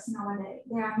dancers nowadays,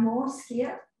 they are more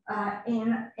skilled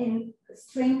in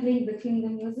string link between the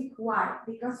music. Why?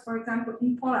 Because, for example,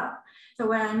 in Poland, so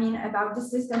when I mean about the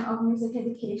system of music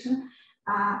education,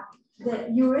 the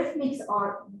eurythmics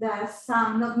or the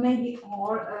sum, not maybe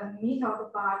all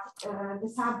method, but the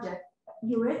subject.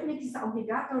 Eurythmics is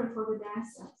obligatory for the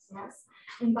dancers, yes.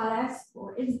 In ballet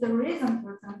school, it's the reason,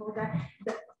 for example,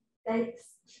 that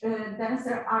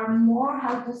dancers are more,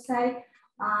 how to say,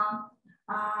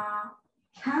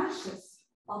 conscious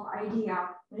of idea,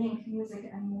 link music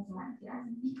and movement. Yes,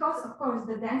 because of course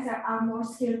the dancers are more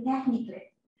skilled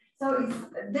technically. So it's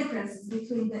differences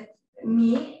between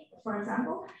me, for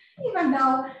example, even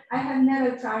though I have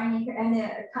never tried any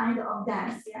kind of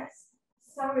dance. Yes,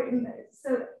 so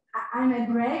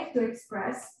I'm great to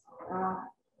express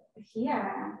here,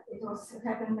 and it was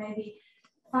happened maybe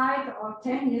 5 or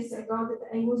 10 years ago that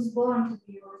I was born to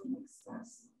be rhythmic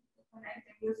express, connect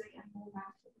the music and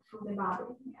movement through the body.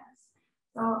 Yes.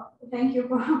 So thank you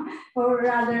for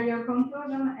rather your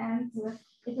conclusion, and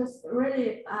it was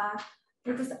really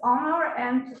it is honor.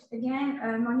 And again,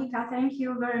 Monica, thank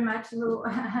you very much.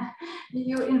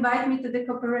 You invite me to the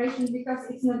cooperation, because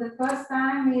it's not the first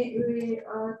time we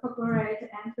cooperate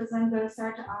and present the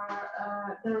result of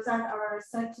our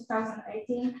research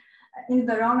 2018 in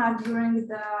Verona during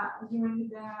the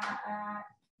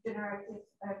generative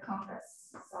congress.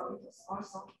 So it was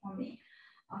also for me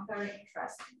very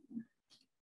interesting.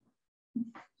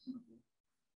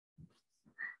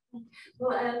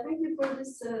 Well, thank you for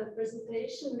this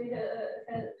presentation. We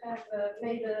have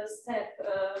made a step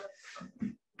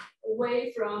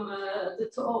away from the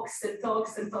talks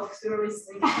we're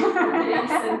listening to.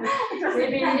 And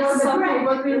maybe it's something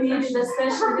what we needed,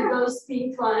 especially with those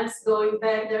pink lines going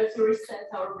back there to reset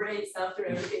our brains after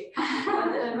everything.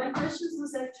 But my questions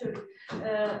was actually,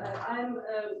 I'm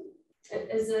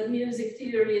as a music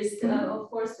theorist, of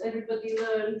course, everybody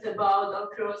learned about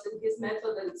Alcross and his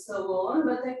method and so on,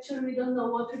 but actually we don't know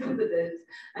what to do with it.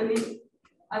 I mean,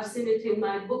 I've seen it in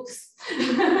my books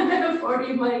for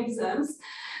in my exams,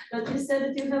 but you said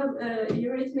that you have a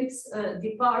eurythmics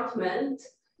department.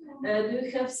 Do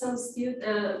you have some student?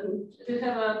 Do you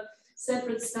have a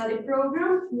separate study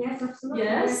program? Yes, absolutely.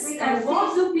 Yes, and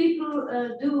what do people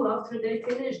do after they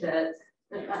finish that?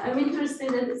 I'm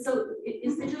interested in so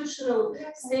institutional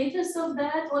status of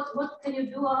that. What can you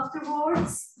do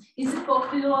afterwards? Is it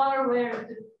popular? Where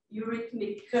the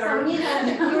eurythmic? So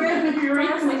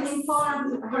eurythmic in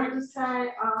Poland, how to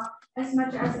say, as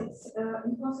much as it's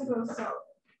impossible. So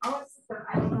our system,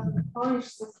 I mean the Polish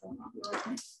system of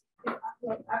eurythmics,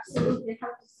 absolutely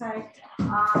how to say.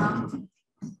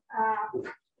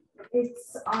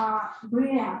 It's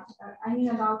brilliant. I mean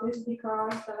about this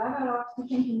because the level of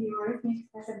teaching in eurythmics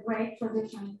has a great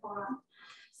tradition in Poland.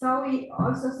 So we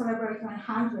also celebrate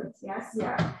 100, yes,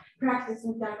 yeah, practice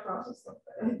with that process of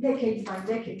decades by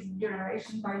decades,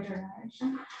 generation by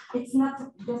generation. It's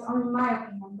not just only my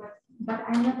opinion, but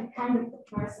I'm not the kind of the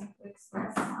person to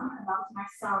express about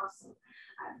myself. So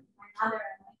my mother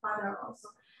and my father also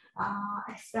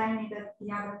explaining that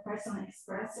the other person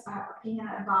express opinion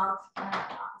about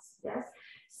us. Yes.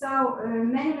 So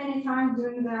many times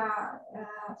during the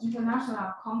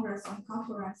international congress and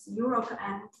conference in Europe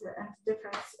and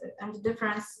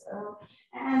difference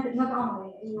and not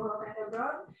only in Europe and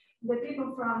abroad, the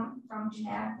people from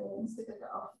Geneva, the Institute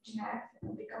of Geneva,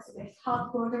 because of its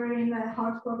headquarters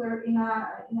in a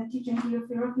teaching field of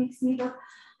eurythmics meter,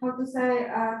 how to say,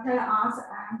 tell us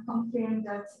and confirm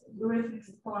that eurythmics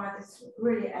in Poland is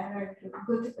really a very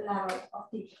good level of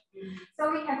teaching.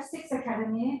 So we have 6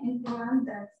 academies in Poland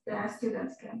that the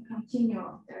students can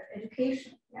continue their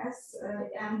education, yes,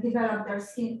 and develop their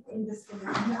skill in this field.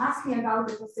 You asked me about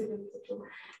the possibility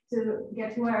to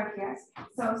get work, yes.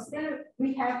 So still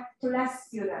we have too less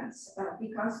students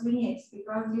because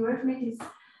eurythmics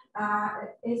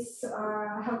is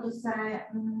how to say,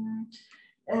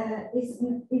 is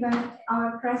even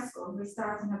our press school. We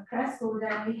start in a press school,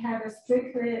 then we have a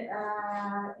strictly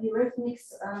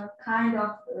eurythmics kind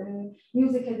of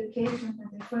music education in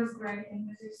the first grade in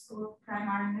music school,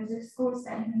 primary music school,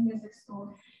 secondary music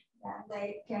school. And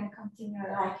they can continue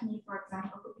like me, for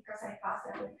example, because I passed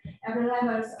every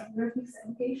levels of eurythmics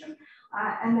education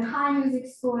and the high music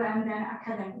school and then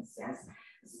academies, yes.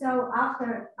 So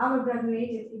after our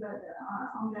graduated either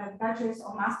on the bachelor's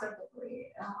or master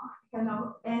degree, you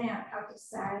know, any, how to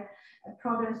say,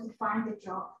 problems to find a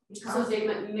job. So they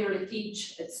merely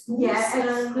teach at schools? Yeah,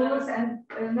 at schools and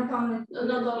not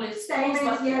only schools,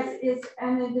 but yes, it's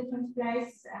in different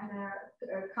places and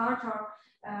cultural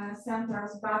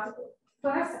centers, but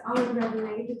first our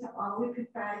graduated we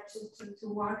prepared to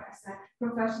work as a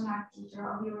professional teacher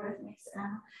of eurythmics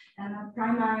and a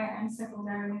primary and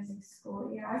secondary music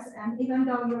school, yes. And even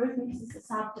though eurythmics is a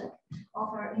subject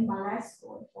offered in ballet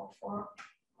school for 4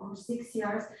 or 6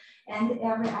 years, and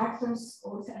every actor's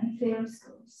schools and film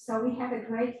schools. So we have a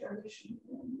great tradition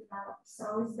developed.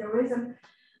 So it's the reason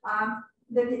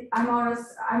I'm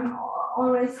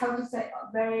always, how to say,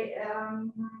 very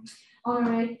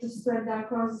honored to spread the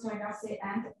Cross's legacy,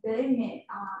 and believe me,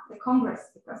 the Congress,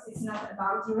 because it's not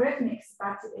about the rhythmics,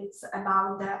 but it's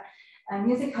about the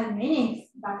musical meanings.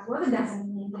 But what does it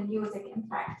mean, the music, in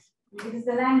fact? It is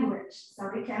the language. So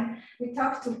we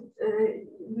talked to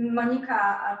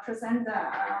Monica present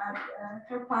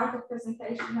her part of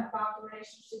presentation about the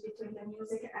relationship between the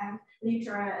music and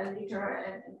literature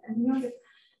and music.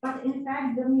 But in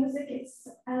fact, the music is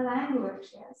a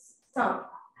language, yes. So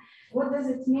what does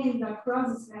it mean that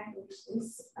Cross's language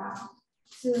is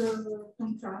to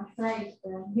translate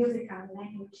the musical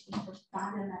language into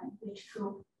body language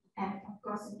through, and of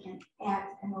course we can add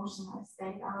emotional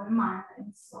state, our mind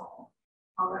and soul,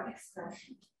 our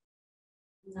expression.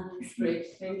 That's great,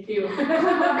 thank you.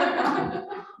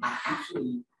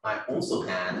 I also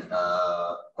had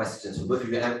questions for both of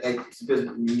you. I suppose,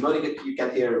 Monica, you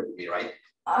can hear me, right?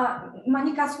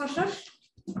 Monica, słyszysz?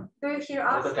 Do you hear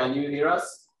us? Monica, can you hear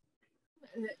us?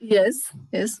 Yes,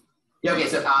 yes. Yeah, okay,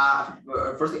 so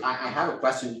firstly, I have a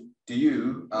question to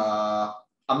you.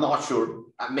 I'm not sure,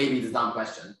 maybe it's a dumb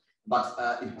question, but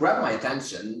it grabbed my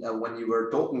attention when you were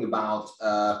talking about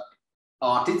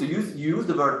artists. You use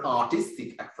the word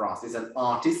artistic ekphrasis and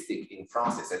artistic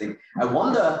ekphrasis. I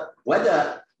wonder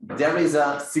whether there is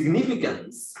a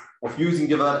significance of using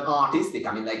the word artistic.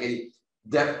 I mean, like,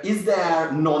 is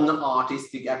there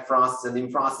non-artistic ekphrasis and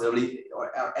ekphrasis,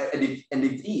 and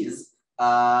if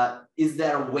is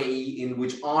there a way in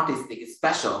which artistic is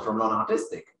special from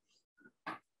non-artistic?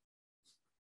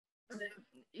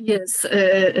 Yes,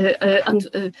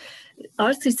 and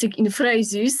artistic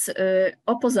ekphrasis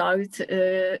opposite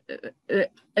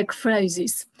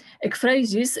ekphrasis.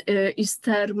 Ekphrasis is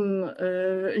term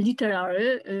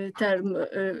literary, term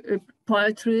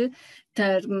poetry,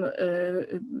 term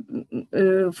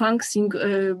function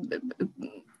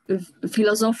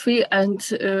philosophy, and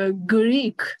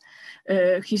Greek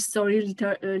history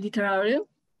literary.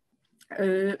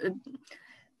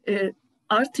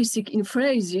 Artistic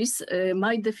ekphrasis,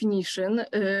 my definition,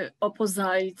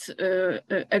 opposite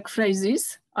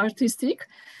ekphrasis, artistic.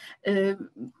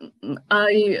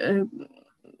 I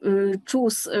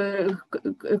choose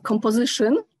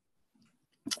composition,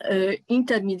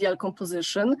 intermediate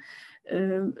composition,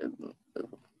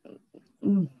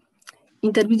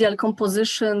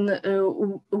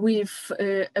 with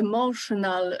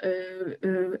emotional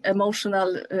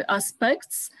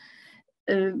aspects,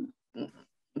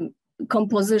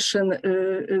 composition,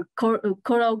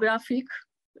 choreographic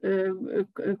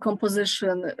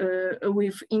composition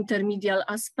with intermediate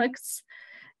aspects,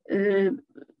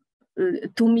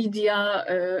 two media,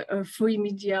 three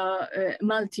media,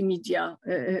 multimedia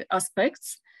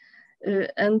aspects,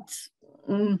 and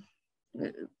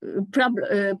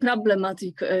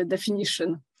problematic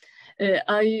definition.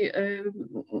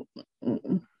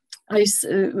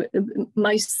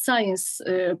 My science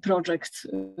project.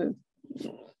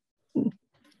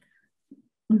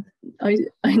 I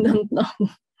don't know.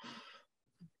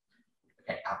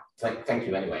 Okay, thank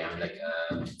you anyway. I'm like,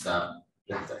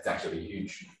 that's actually a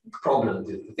huge problem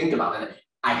to think about. And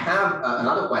I have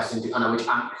another question to Anna, which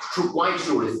I'm quite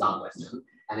sure is a dumb question,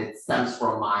 and it stems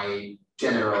from my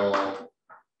general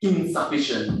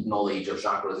insufficient knowledge of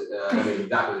Jacques'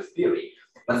 theory.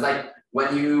 But it's like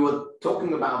when you were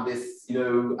talking about this, you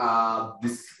know, I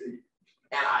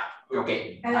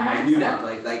knew that,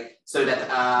 like. So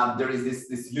that there is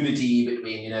this unity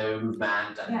between, you know,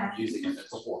 movement and music and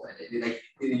so forth, and like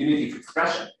the unity of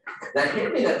expression. That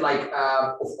hit me that, like,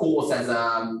 of course, as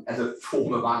a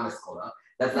former Wagner scholar,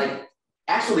 that like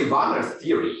actually Wagner's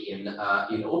theory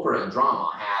in opera and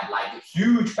drama had like a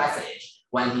huge passage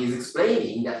when he's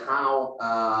explaining that how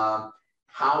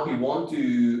he wants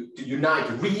to reunite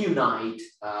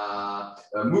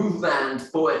movement,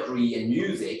 poetry, and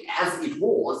music as it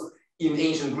was in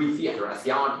ancient Greek theater, as he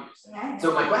argues. Yeah.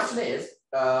 So my question is,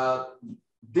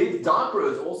 did Dark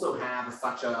Rose also have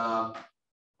such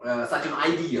an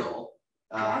ideal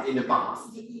in the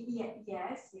past?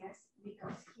 Yes,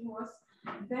 because he was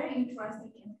very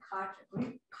interested in culture,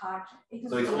 Greek culture.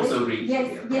 So it's also Greek.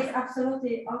 Yes,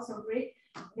 absolutely, also Greek,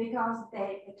 because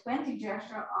the 20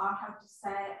 gesture are, how to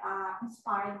say,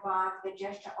 inspired by the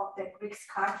gesture of the Greek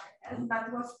culture. But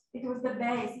it was the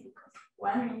base, because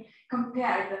when we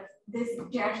compare this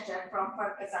gesture from, for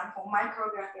example, my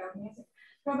choreography of music,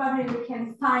 probably we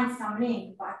can find some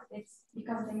link, but it's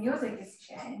because the music is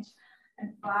changed.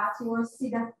 But you will see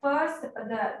the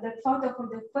photo for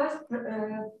the first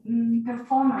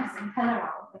performance in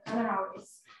Hellerau. The Hellerau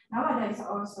is nowadays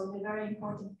also the very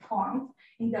important point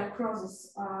in the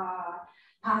Cross's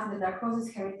past, the Cross's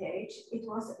heritage. It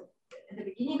was at the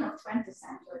beginning of 20th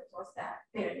century, it was the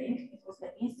building, it was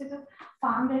the institute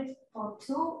founded for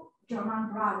two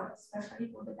German brothers, especially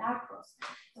for the Dark Cross.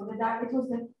 So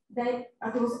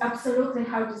it was absolutely,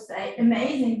 how to say,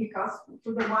 amazing, because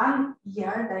for the 1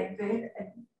 year they built a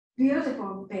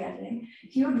beautiful building,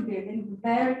 huge building,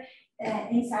 very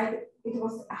inside it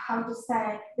was, how to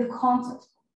say, the concept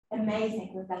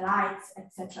amazing with the lights,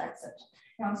 etc., etc.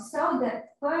 So the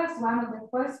first one of the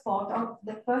first photo,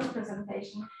 the first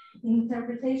presentation,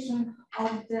 interpretation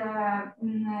of the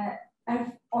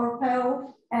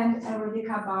Orfeo and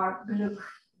Eurydice bar Gluck.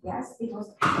 Yes, it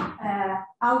was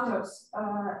author's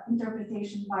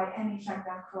interpretation by Emile Jacques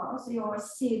Dalcroze. You will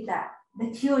see that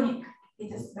the tunic,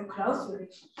 it is the close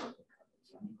relationship.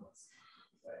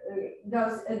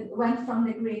 Those went from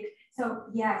the Greek. So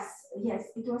yes,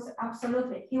 it was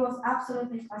absolutely, he was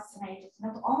absolutely fascinated.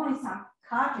 Not only some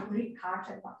culture, Greek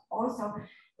culture, but also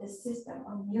the system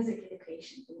of music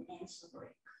education in ancient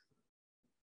Greek.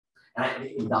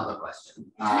 Another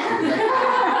question.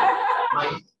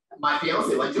 My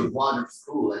fiance went to Waldorf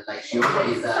school, and like she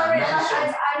always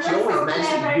mentioned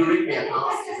European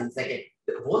artists and second.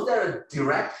 Was there a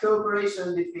direct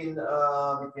cooperation between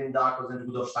Darcroze and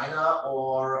Rudolf Steiner,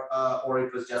 or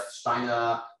it was just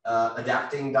Steiner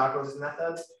adapting Darcroze's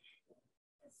methods?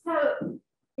 So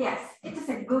yes, it is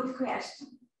a good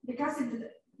question, because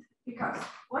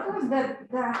what was the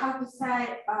how to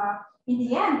say in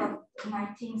the end of the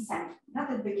 19th century,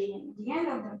 not at the beginning, at the end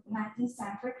of the 19th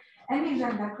century, Emile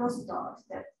Jacques Dalcroze thought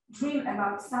that dream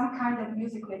about some kind of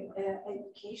musical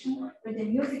education where the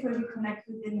music will be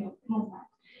connected with the movement.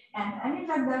 And Emile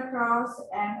Jacques Dalcroze,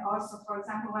 and also, for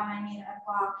example, when I mean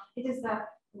about, it is the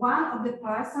one of the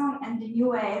person and the new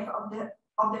wave of the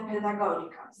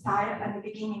pedagogical style at the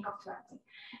beginning of 20th.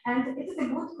 And it is a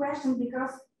good question,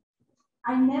 because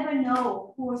I never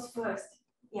know who was first.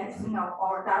 Yes,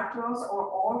 or Dalcroze or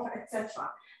Orff,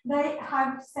 etc. They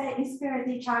have, say, inspired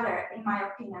each other, in my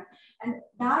opinion. And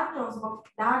Dalcroze,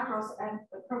 and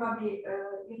probably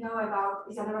you know about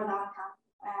Isadora Duncan,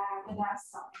 the dance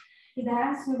song. He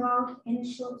danced without any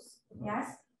shoes,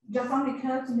 yes, just only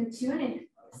clothes and a tunic.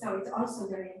 So it's also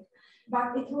very.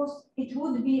 But it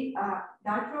would be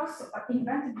Dalcroze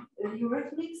invented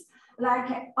eurythmics like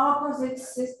an opposite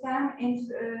system,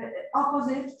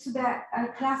 opposite to the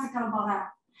classical ballet.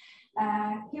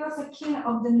 He was a king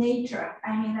of the nature,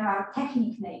 I mean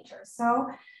technique nature.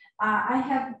 So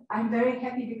I'm very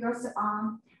happy, because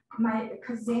my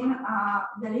cousin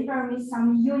delivered me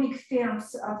some unique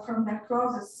films from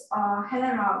Dalcroze's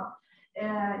Hellerau,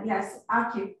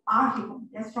 archive,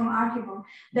 yes, from archive.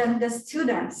 Then the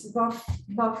students, both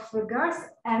girls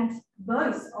and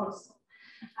boys also,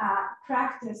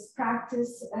 practice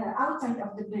outside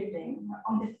of the building,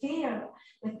 on the field,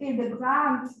 the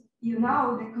ground,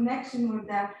 the connection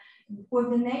with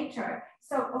the nature.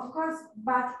 So of course,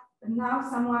 but now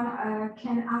someone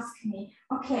can ask me,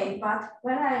 okay, but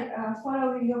when I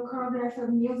follow your choreography of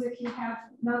music, you have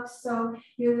not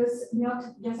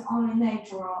just only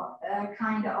natural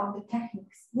kind of the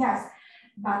techniques. Yes,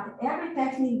 but every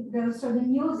technique goes through the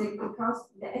music, because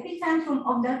the epicentrum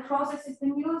of that process is the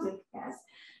music. Yes.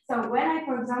 So when I,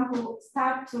 for example,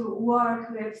 start to work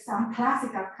with some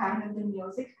classical kind of the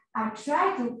music, I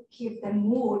try to keep the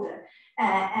mood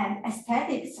and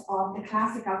aesthetics of the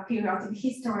classical period in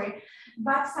history,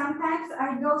 but sometimes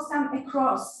I go some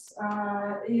across,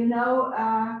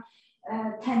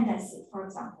 tendency, for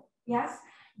example. Yes,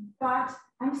 but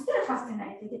I'm still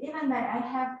fascinated, even though I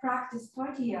have practiced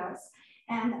 30 years,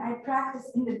 and I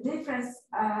practice in the different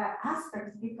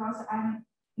aspects, because I'm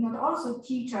not also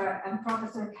teacher and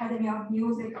professor, Academy of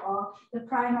Music, or the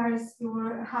primary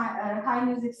school, high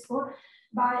music school,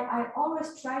 but I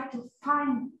always try to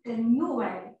find the new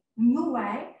way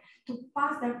to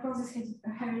pass their process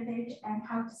heritage, and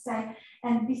how to say,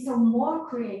 and be so more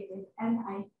creative. And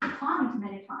I found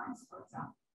many times, for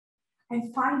example,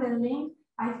 and find the link.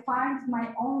 I find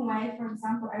my own way. For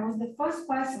example, I was the first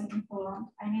person in Poland,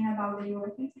 I mean about the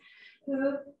Europeans,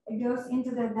 who goes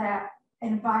into the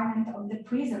environment of the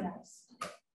prisoners.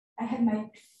 I had my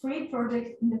free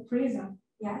project in the prison.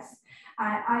 Yes,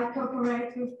 I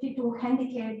cooperate with people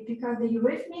handicapped, because the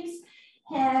eurythmics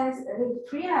has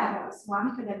 3 levels: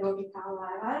 one pedagogical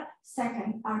level,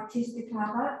 second artistic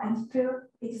level, and third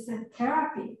it is a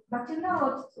therapy. But you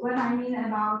know what I mean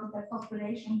about the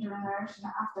population generation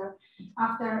after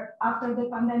the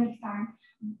pandemic time.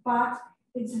 But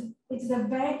it's a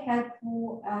very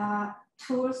helpful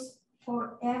tools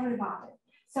for everybody.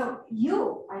 So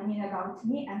about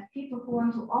me, and people who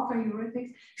want to offer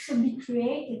eurythmics should be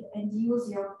creative and use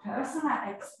your personal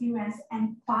experience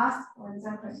and pass, for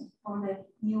example, for the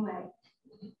new way.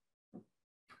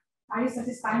 Are you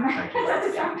satisfied? Thank you.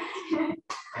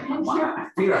 I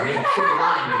feel I made a quick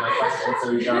line in my question,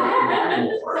 so you don't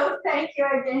more. So thank you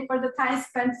again for the time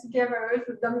spent together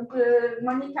with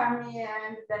Monica, me,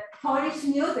 and the Polish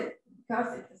music,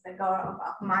 because it is the goal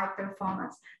of my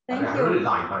performance. Thank you. I really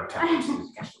like my Turkish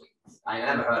music, actually. I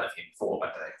never heard of him before,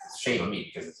 but it's a shame on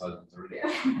me because it's really.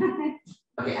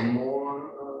 Okay, any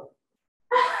more?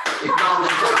 If not,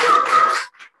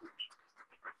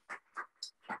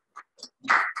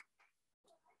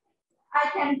 I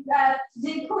can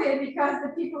dziękuję because the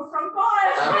people from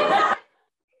Poland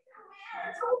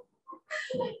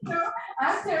to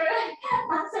answer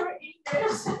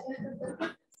English.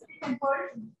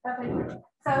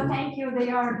 So thank you. They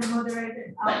are the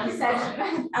moderator of the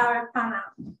session, our panel.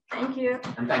 Thank you.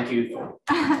 And thank you.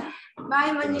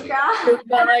 Bye, Monica.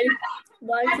 Bye.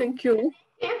 Bye. Thank you.